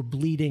sinuses were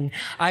bleeding.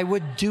 I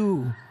would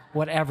do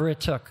whatever it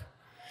took.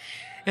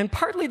 And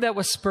partly that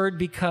was spurred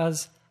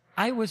because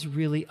I was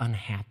really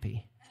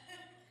unhappy.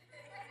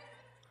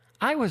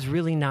 I was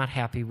really not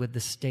happy with the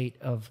state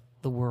of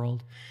the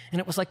world. And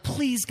it was like,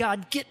 please,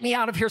 God, get me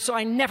out of here so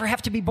I never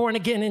have to be born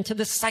again into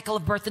this cycle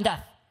of birth and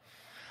death.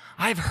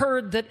 I've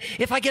heard that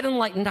if I get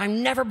enlightened,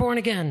 I'm never born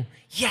again.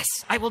 Yes,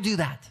 I will do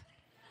that.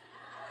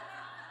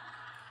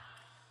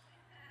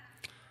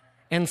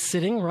 And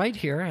sitting right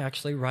here,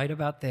 actually right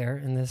about there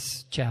in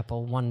this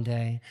chapel one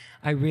day,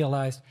 I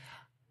realized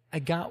I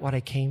got what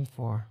I came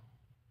for.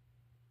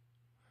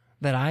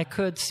 That I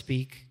could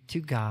speak to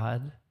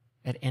God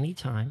at any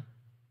time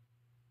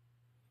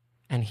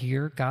and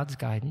hear God's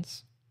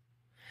guidance,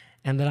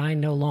 and that I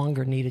no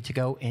longer needed to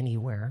go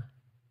anywhere,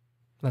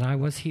 that I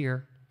was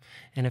here.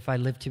 And if I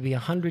lived to be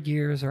 100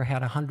 years or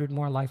had 100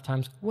 more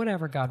lifetimes,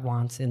 whatever God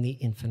wants in the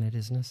infinite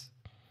isness.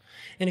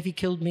 And if he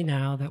killed me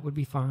now, that would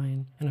be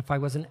fine. And if I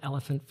was an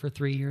elephant for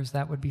 3 years,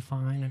 that would be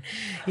fine.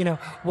 And,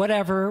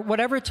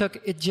 whatever it took,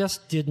 it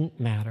just didn't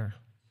matter.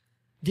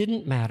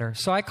 Didn't matter.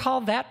 So I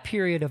call that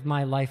period of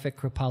my life at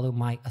Kripalu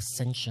my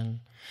ascension,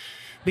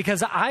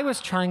 because I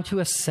was trying to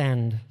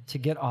ascend to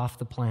get off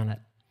the planet.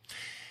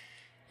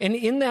 And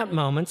in that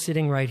moment,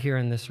 sitting right here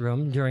in this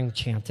room during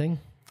chanting,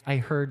 I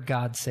heard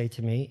God say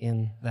to me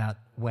in that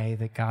way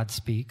that God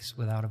speaks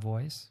without a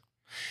voice,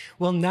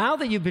 well, now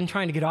that you've been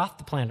trying to get off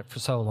the planet for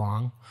so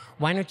long,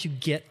 why don't you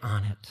get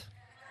on it?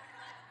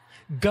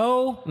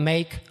 Go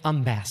make a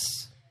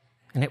mess.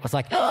 And it was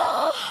like,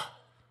 oh,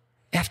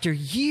 after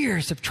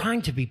years of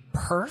trying to be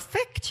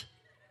perfect?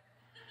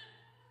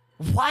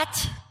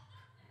 What?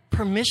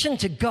 Permission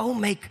to go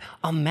make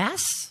a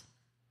mess?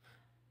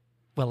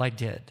 Well, I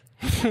did.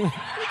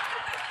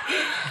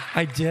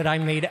 I did. I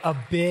made a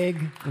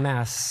big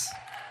mess.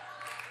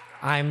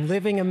 I'm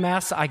living a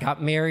mess. I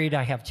got married.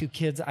 I have 2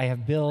 kids. I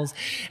have bills.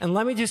 And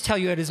let me just tell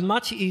you, it is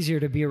much easier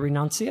to be a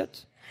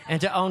renunciate and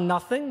to own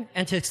nothing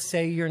and to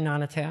say you're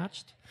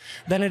non-attached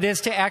than it is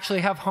to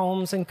actually have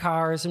homes and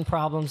cars and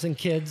problems and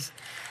kids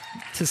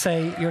to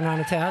say you're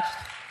non-attached.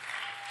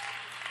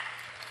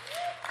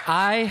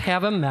 I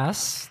have a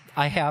mess.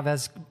 I have,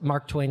 as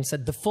Mark Twain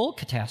said, the full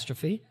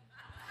catastrophe.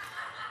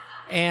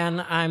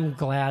 And I'm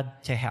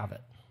glad to have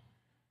it.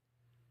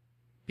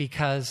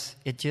 Because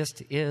it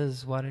just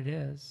is what it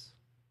is.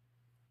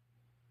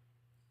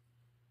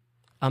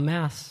 A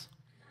mess.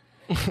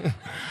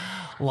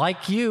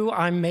 Like you,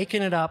 I'm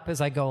making it up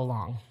as I go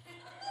along.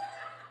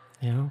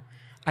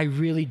 I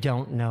really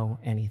don't know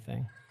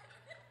anything.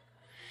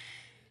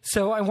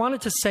 So I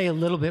wanted to say a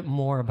little bit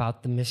more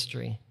about the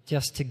mystery,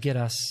 just to get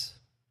us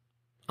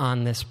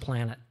on this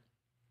planet.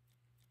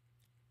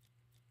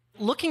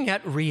 Looking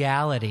at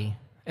reality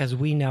as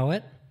we know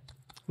it,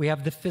 we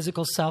have the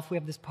physical self, we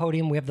have this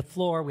podium, we have the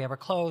floor, we have our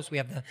clothes, we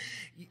have the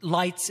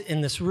lights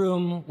in this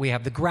room, we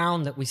have the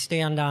ground that we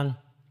stand on.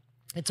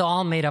 It's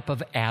all made up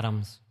of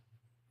atoms.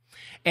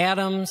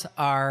 Atoms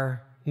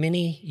are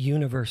mini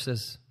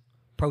universes.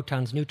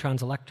 Protons,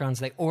 neutrons, electrons,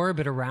 they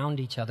orbit around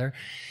each other.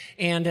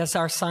 And as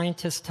our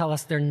scientists tell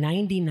us, they're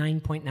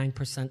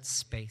 99.9%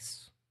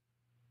 space.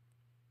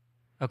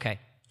 Okay,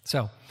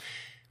 so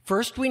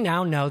first we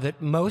now know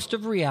that most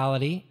of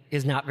reality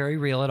is not very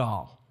real at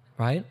all,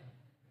 right?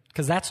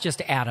 Because that's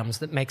just atoms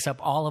that makes up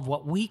all of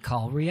what we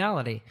call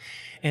reality.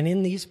 And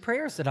in these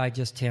prayers that I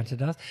just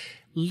chanted us,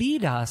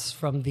 lead us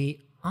from the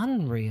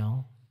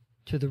unreal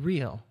to the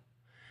real.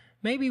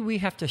 Maybe we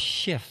have to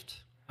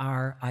shift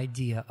our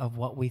idea of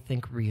what we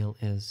think real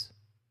is.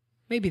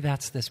 Maybe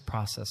that's this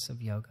process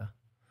of yoga.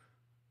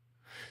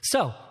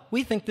 So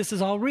we think this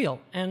is all real.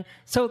 And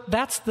so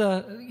that's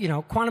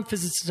quantum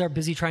physicists are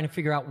busy trying to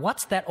figure out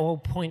what's that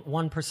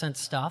 0.1%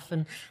 stuff.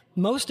 And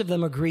most of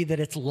them agree that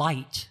it's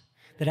light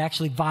that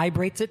actually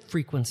vibrates at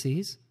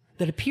frequencies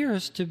that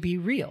appears to be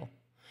real.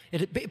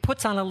 It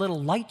puts on a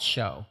little light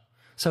show.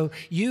 So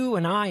you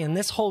and I and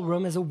this whole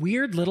room is a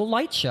weird little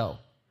light show.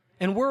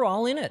 And we're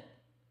all in it.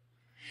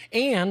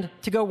 And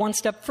to go one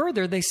step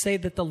further, they say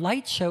that the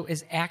light show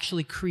is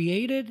actually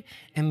created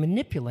and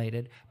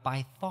manipulated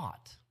by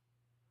thought.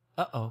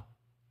 Uh-oh.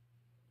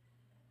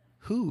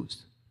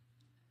 Whose?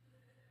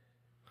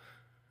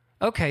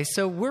 Okay,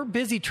 so we're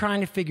busy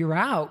trying to figure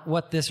out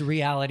what this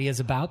reality is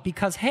about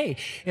because, hey,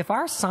 if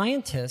our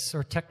scientists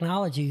or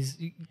technologies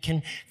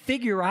can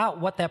figure out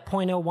what that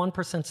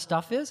 0.01%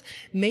 stuff is,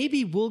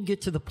 maybe we'll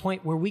get to the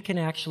point where we can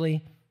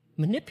actually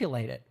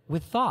manipulate it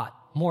with thought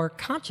more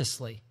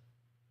consciously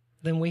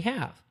than we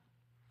have.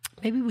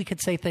 Maybe we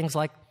could say things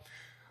like,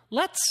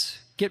 let's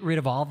get rid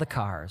of all the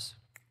cars.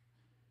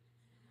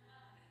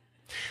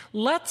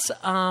 Let's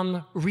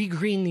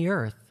regreen the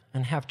earth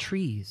and have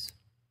trees.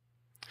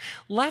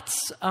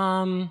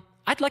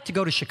 I'd like to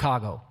go to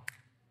Chicago.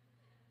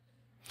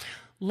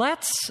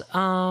 Let's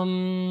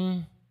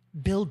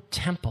build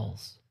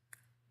temples.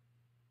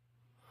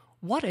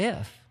 What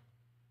if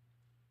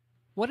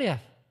What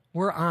if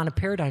we're on a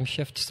paradigm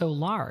shift so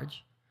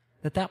large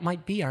that that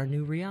might be our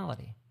new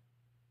reality?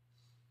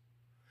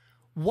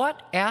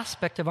 What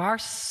aspect of our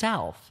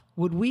self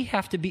would we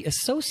have to be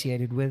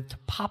associated with to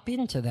pop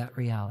into that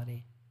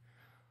reality?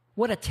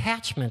 What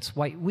attachments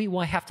we will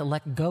have to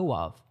let go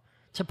of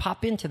to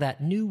pop into that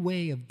new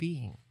way of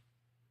being?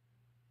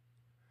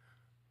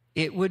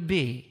 It would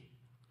be,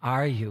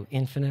 are you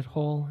infinite,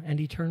 whole,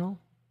 and eternal?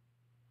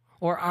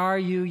 Or are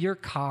you your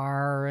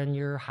car and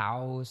your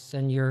house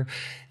and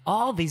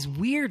all these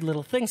weird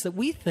little things that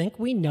we think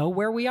we know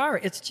where we are?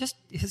 It's just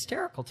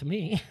hysterical to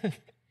me.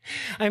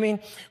 I mean,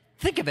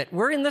 think of it.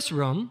 We're in this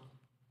room.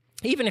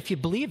 Even if you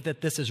believe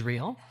that this is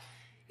real,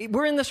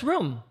 we're in this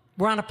room.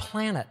 We're on a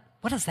planet.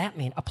 What does that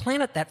mean? A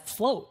planet that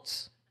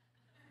floats.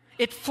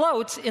 It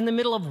floats in the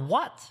middle of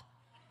what?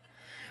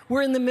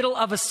 We're in the middle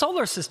of a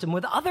solar system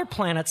with other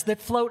planets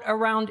that float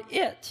around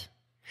it.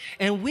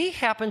 And we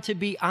happen to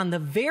be on the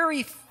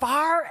very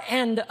far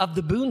end of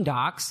the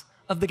boondocks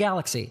of the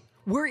galaxy.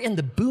 We're in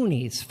the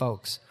boonies,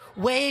 folks.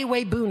 Way,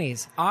 way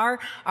boonies. Our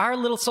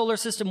little solar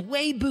system,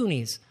 way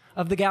boonies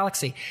of the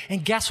galaxy.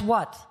 And guess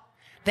what?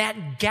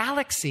 That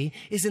galaxy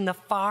is in the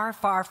far,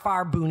 far,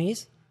 far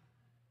boonies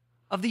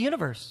of the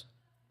universe.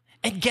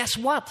 And guess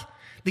what?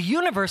 The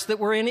universe that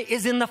we're in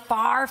is in the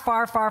far,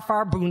 far, far,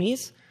 far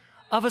boonies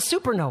of a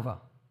supernova.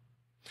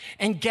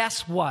 And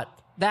guess what?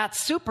 That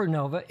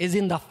supernova is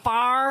in the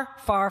far,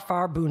 far,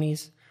 far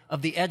boonies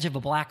of the edge of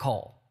a black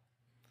hole.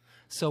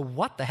 So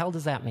what the hell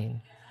does that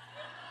mean?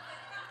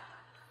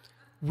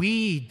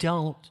 We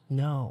don't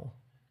know.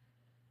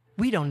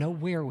 We don't know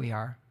where we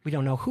are. We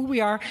don't know who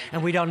we are,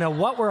 and we don't know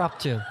what we're up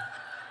to.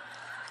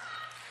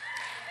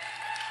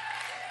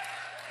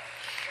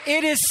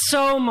 It is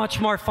so much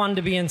more fun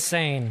to be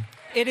insane.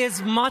 It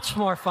is much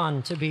more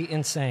fun to be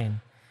insane.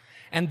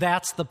 And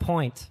that's the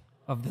point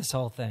of this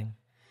whole thing.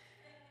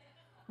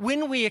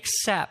 When we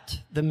accept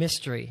the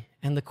mystery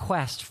and the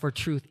quest for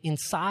truth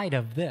inside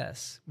of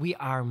this, we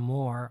are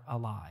more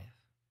alive.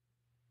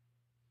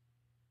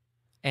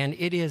 And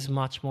it is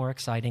much more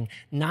exciting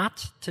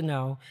not to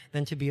know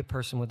than to be a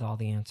person with all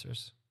the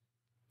answers.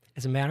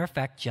 As a matter of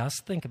fact,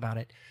 just think about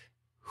it.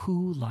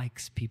 Who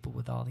likes people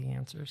with all the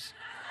answers?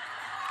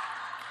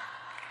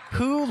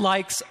 Who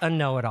likes a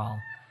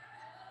know-it-all?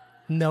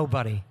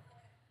 Nobody.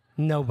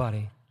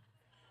 Nobody.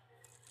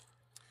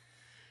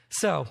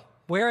 So,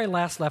 where I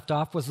last left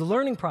off was the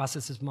learning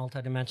process is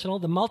multidimensional.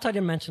 The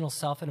multidimensional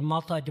self and a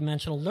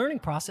multidimensional learning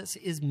process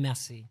is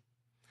messy.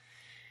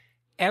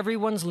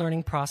 Everyone's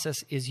learning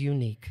process is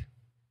unique.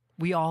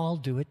 We all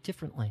do it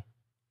differently.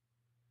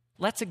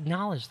 Let's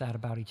acknowledge that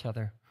about each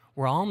other.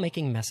 We're all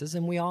making messes,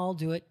 and we all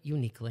do it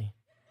uniquely.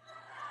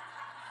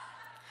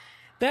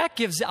 That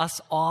gives us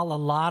all a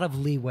lot of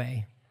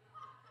leeway.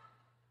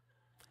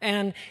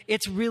 And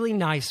it's really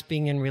nice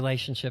being in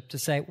relationship to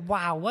say,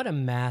 wow, what a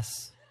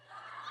mess.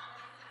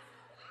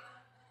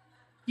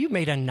 You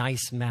made a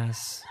nice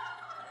mess.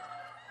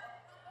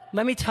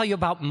 Let me tell you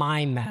about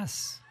my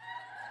mess.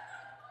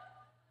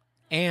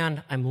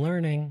 And I'm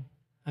learning.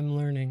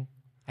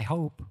 I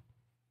hope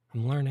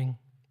I'm learning.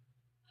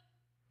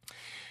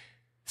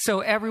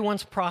 So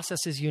everyone's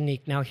process is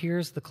unique. Now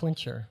here's the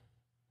clincher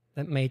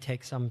that may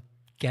take some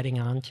getting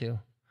onto.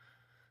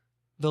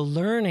 The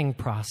learning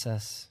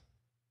process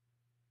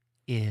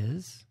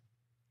is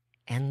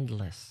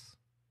endless.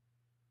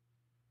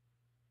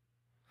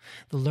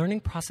 The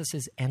learning process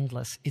is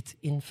endless. It's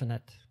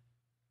infinite.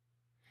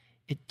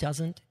 It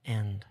doesn't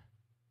end.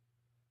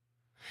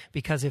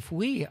 Because if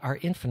we are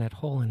infinite,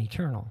 whole, and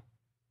eternal,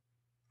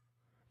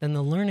 then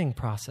the learning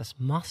process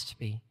must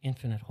be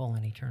infinite, whole,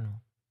 and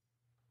eternal.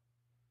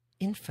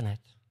 Infinite.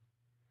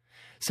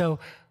 So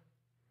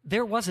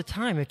there was a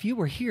time, if you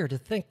were here, to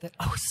think that,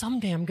 oh,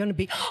 someday I'm going to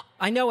be,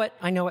 I know it.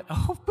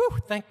 Oh, whew,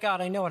 thank God,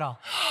 I know it all.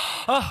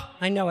 Oh,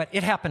 I know it.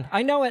 It happened.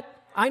 I know it.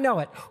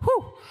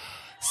 Whew.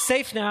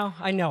 Safe now.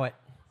 I know it.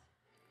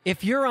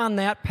 If you're on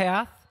that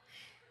path,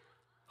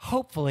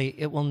 hopefully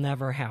it will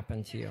never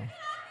happen to you.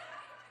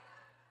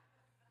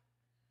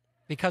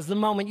 Because the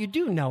moment you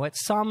do know it,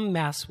 some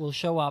mess will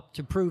show up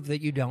to prove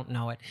that you don't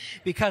know it.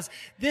 Because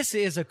this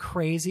is a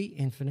crazy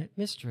infinite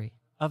mystery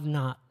of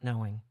not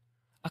knowing.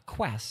 A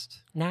quest.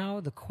 Now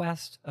the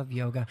quest of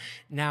yoga.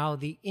 Now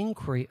the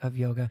inquiry of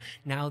yoga.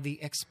 Now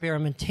the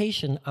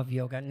experimentation of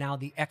yoga. Now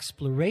the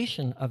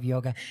exploration of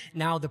yoga.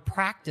 Now the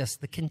practice,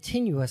 the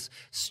continuous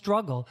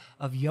struggle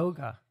of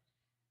yoga.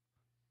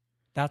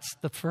 That's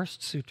the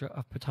first sutra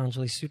of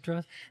Patanjali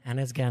Sutra. And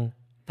again,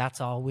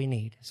 that's all we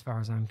need as far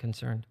as I'm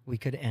concerned. We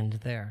could end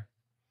there,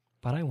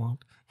 but I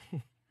won't.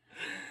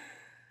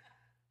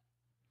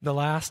 The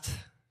last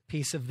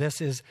piece of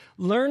this is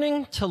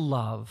learning to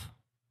love.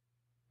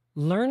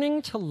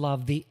 Learning to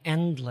love the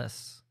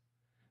endless,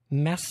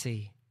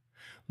 messy,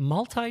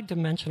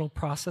 multidimensional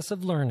process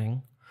of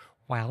learning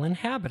while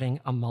inhabiting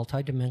a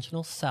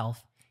multidimensional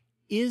self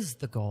is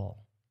the goal.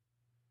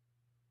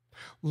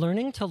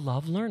 Learning to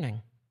love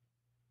learning.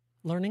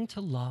 Learning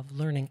to love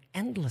learning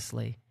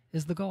endlessly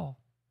is the goal.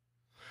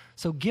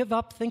 So give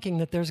up thinking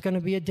that there's going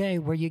to be a day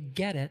where you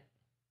get it.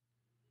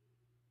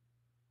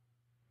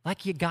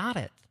 like you got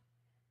it.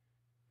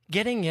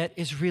 Getting it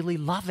is really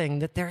loving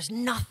that there's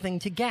nothing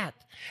to get,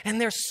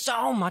 and there's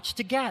so much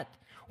to get.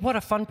 What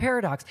a fun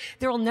paradox.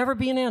 There will never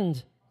be an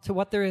end to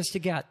what there is to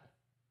get.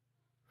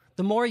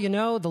 The more you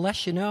know, the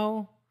less you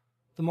know.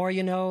 The more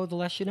you know, the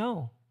less you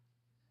know.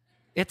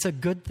 It's a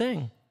good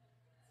thing.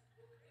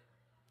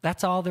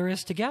 That's all there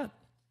is to get.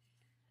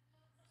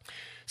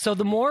 So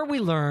the more we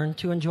learn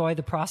to enjoy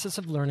the process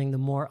of learning, the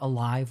more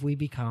alive we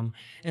become.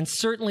 And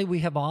certainly we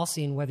have all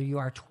seen, whether you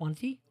are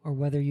 20 or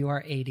whether you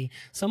are 80,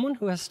 someone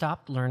who has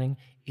stopped learning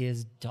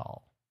is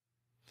dull.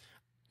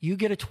 You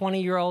get a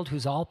 20-year-old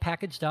who's all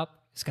packaged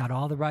up, has got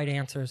all the right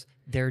answers,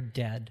 they're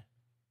dead,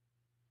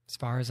 as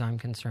far as I'm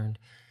concerned.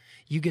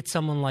 You get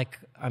someone like,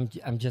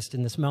 I'm just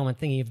in this moment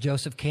thinking of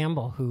Joseph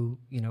Campbell, who,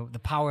 The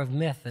Power of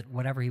Myth at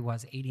whatever he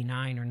was,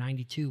 89 or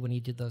 92 when he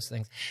did those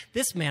things.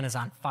 This man is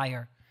on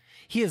fire.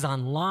 He is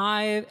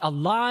alive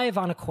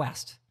on a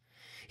quest.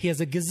 He has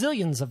a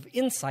gazillions of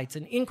insights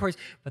and inquiries,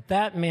 but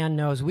that man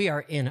knows we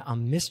are in a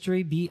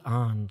mystery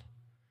beyond.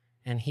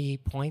 And he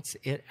points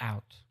it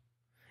out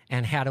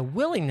and had a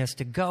willingness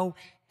to go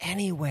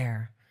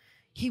anywhere.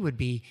 He would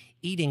be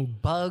eating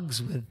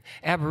bugs with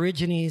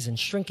aborigines and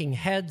shrinking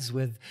heads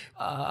with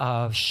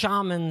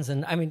shamans.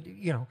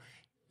 And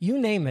you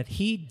name it,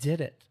 he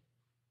did it.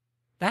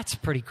 That's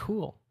pretty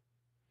cool.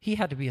 He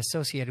had to be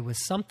associated with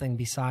something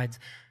besides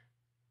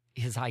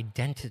his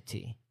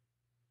identity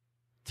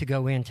to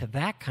go into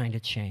that kind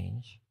of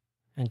change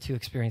and to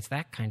experience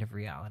that kind of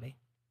reality.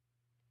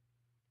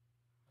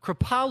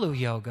 Kripalu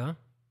Yoga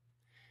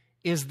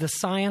is the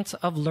science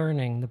of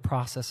learning, the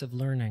process of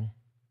learning.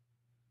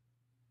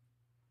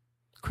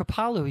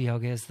 Kripalu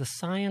Yoga is the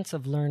science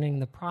of learning,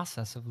 the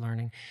process of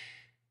learning.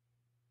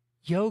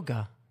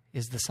 Yoga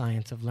is the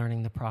science of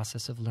learning, the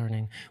process of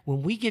learning.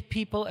 When we get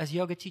people as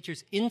yoga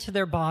teachers into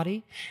their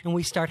body and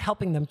we start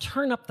helping them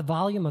turn up the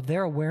volume of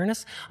their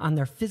awareness on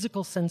their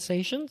physical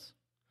sensations,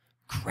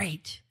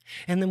 great.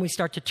 And then we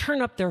start to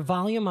turn up their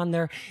volume on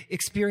their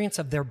experience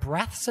of their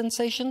breath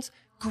sensations,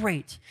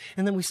 great.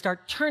 And then we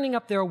start turning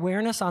up their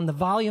awareness on the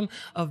volume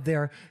of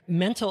their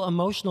mental,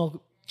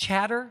 emotional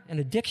chatter and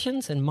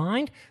addictions and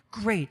mind,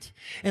 great.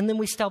 And then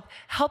we start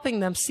helping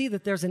them see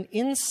that there's an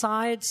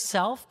inside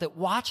self that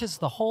watches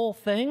the whole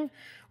thing,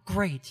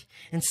 great.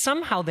 And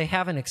somehow they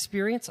have an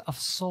experience of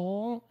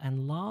soul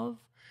and love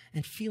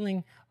and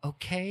feeling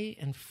okay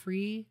and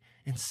free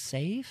and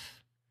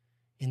safe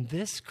in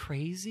this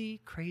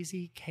crazy,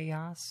 crazy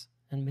chaos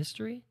and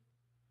mystery,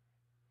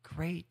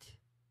 great.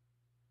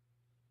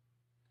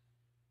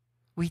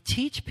 We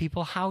teach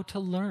people how to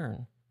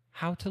learn,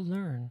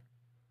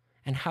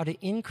 and how to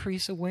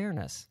increase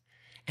awareness,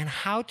 and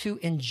how to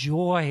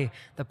enjoy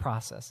the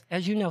process.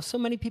 As you know, so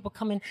many people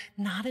come in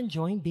not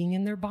enjoying being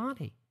in their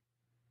body.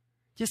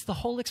 Just the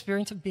whole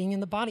experience of being in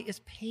the body is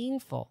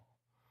painful.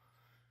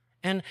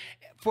 And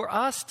for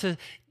us to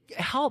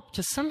help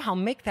to somehow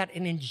make that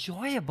an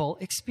enjoyable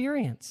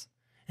experience,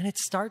 and it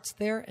starts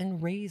there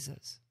and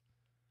raises.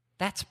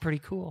 That's pretty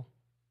cool.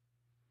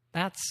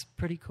 That's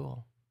pretty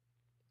cool.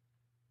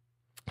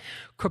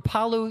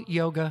 Kripalu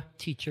Yoga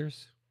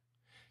teachers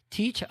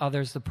teach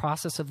others the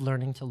process of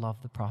learning to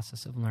love the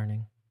process of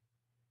learning.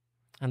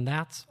 And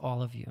that's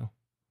all of you.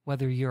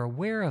 Whether you're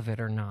aware of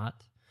it or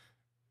not,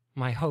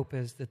 my hope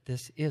is that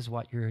this is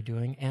what you're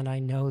doing, and I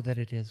know that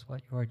it is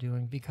what you're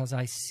doing because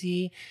I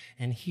see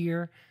and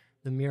hear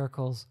the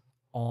miracles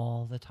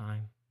all the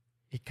time.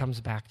 It comes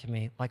back to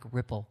me like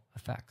ripple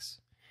effects,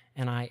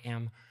 and I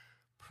am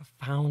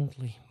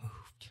profoundly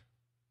moved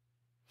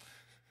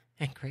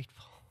and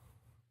grateful.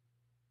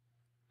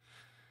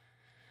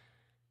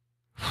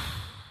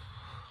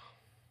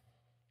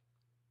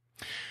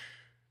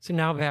 So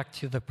now back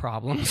to the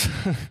problems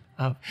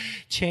of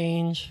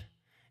change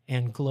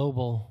and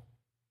global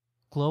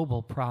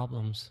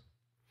problems.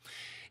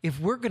 If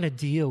we're going to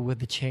deal with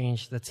the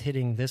change that's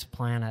hitting this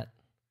planet,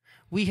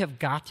 we have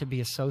got to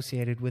be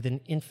associated with an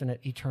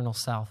infinite, eternal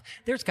self.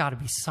 There's got to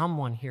be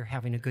someone here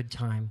having a good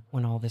time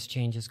when all this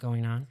change is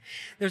going on.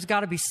 There's got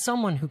to be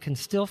someone who can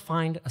still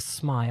find a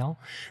smile.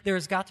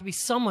 There's got to be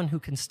someone who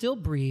can still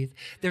breathe.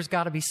 There's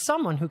got to be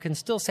someone who can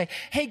still say,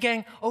 hey,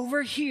 gang,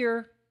 over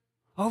here,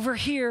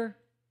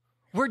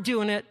 we're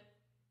doing it.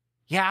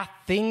 Yeah,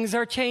 things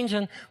are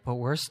changing, but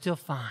we're still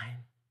fine.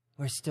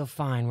 We're still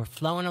fine. We're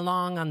flowing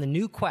along on the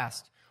new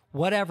quest,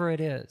 whatever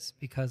it is,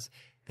 because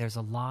there's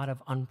a lot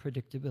of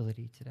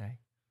unpredictability today.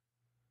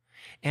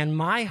 And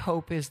my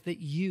hope is that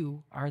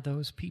you are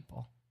those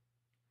people,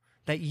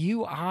 that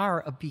you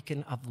are a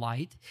beacon of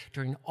light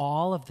during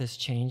all of this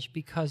change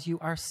because you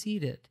are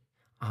seated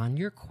on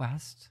your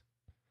quest,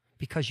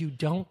 because you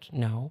don't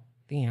know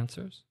the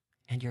answers,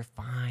 and you're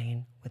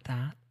fine with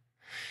that.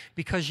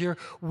 Because you're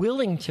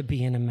willing to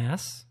be in a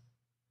mess,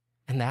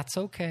 and that's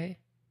okay,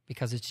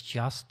 because it's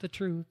just the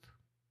truth.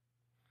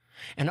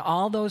 And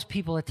all those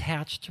people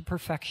attached to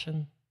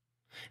perfection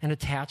and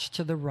attached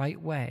to the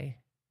right way,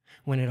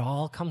 when it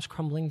all comes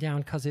crumbling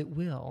down, because it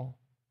will,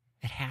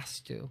 it has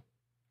to,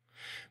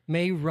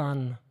 may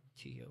run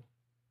to you.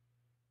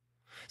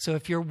 So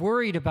if you're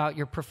worried about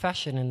your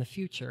profession in the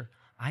future,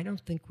 I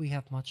don't think we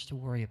have much to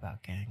worry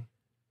about, gang.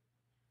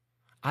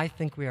 I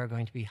think we are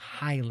going to be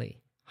highly,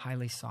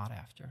 highly sought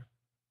after.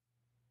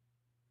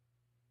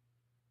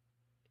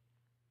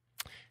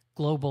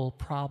 Global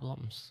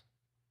problems.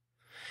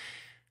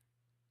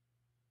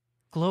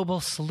 Global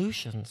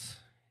solutions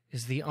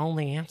is the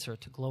only answer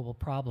to global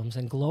problems,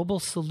 and global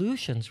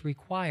solutions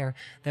require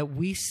that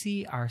we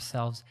see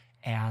ourselves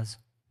as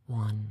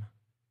one,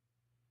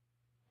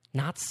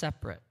 not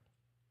separate.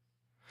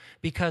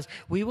 Because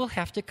we will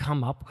have to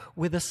come up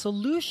with a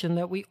solution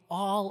that we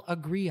all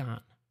agree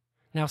on.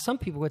 Now, some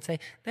people would say,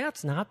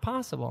 that's not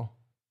possible.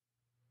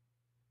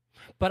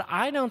 But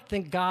I don't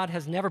think God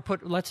has never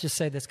put, let's just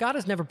say this, God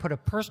has never put a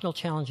personal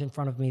challenge in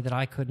front of me that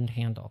I couldn't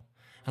handle.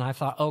 And I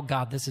thought, oh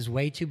God, this is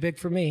way too big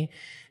for me.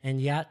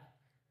 And yet,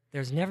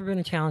 there's never been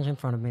a challenge in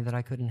front of me that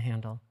I couldn't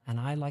handle. And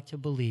I like to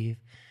believe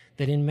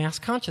that in mass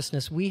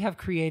consciousness, we have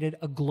created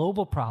a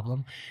global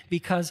problem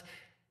because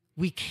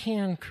we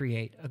can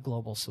create a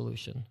global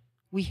solution.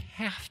 We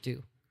have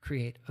to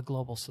create a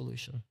global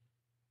solution.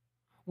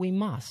 We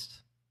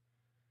must.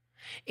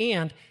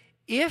 And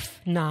if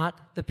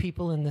not the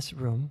people in this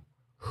room,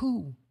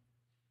 who?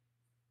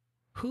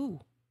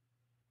 Who?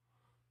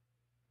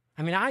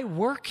 I mean, I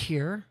work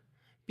here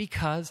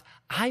because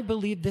I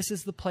believe this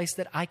is the place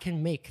that I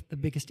can make the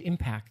biggest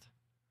impact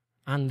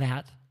on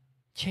that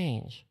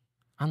change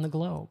on the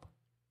globe.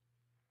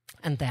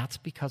 And that's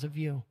because of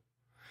you.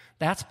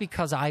 That's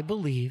because I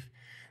believe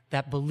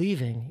that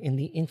believing in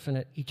the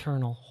infinite,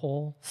 eternal,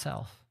 whole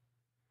self,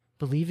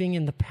 believing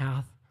in the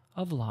path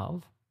of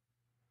love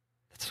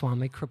that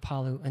Swami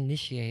Kripalu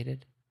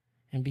initiated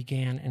and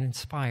began and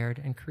inspired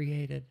and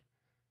created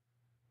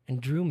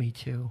and drew me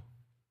to,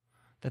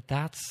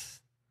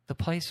 that's the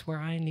place where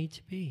I need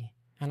to be.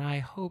 And I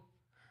hope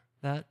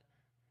that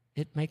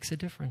it makes a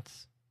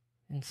difference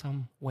in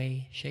some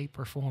way, shape,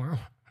 or form.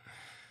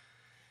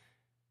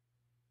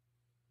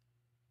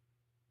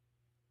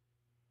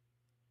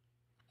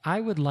 I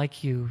would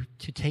like you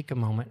to take a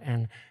moment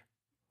and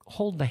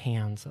hold the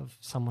hands of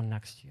someone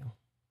next to you.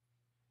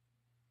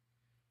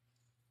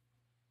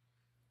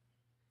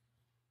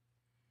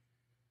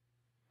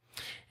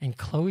 And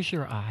close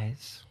your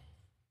eyes.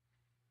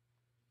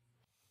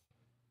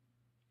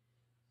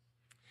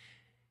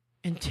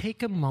 And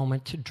take a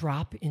moment to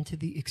drop into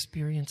the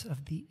experience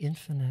of the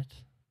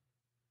infinite.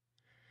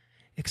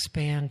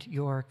 Expand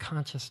your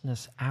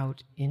consciousness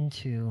out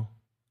into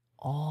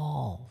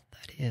all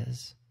that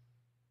is.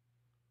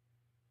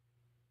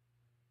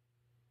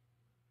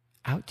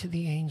 Out to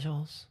the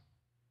angels,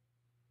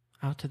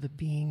 out to the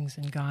beings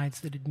and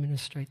guides that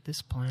administrate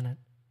this planet,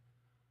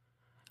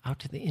 out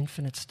to the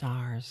infinite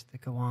stars that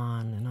go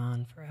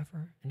on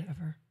forever and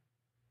ever.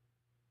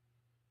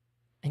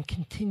 And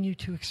continue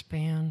to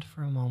expand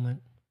for a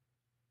moment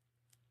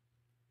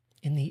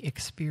in the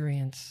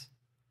experience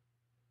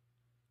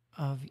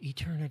of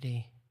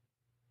eternity.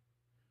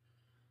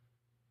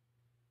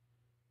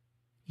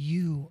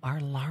 You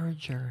are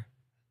larger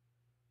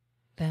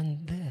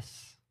than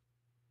this.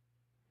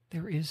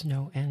 There is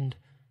no end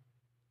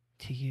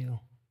to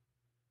you.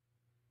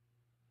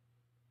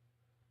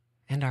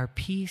 And our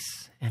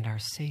peace and our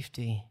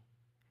safety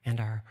and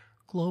our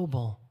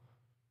global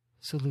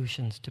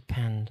solutions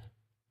depend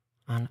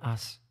on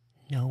us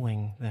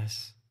knowing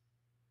this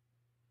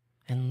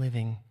and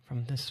living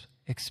from this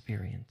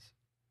experience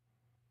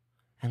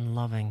and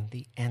loving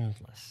the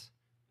endless,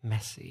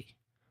 messy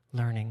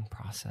learning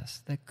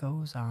process that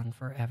goes on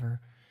forever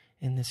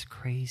in this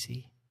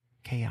crazy,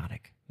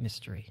 chaotic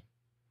mystery.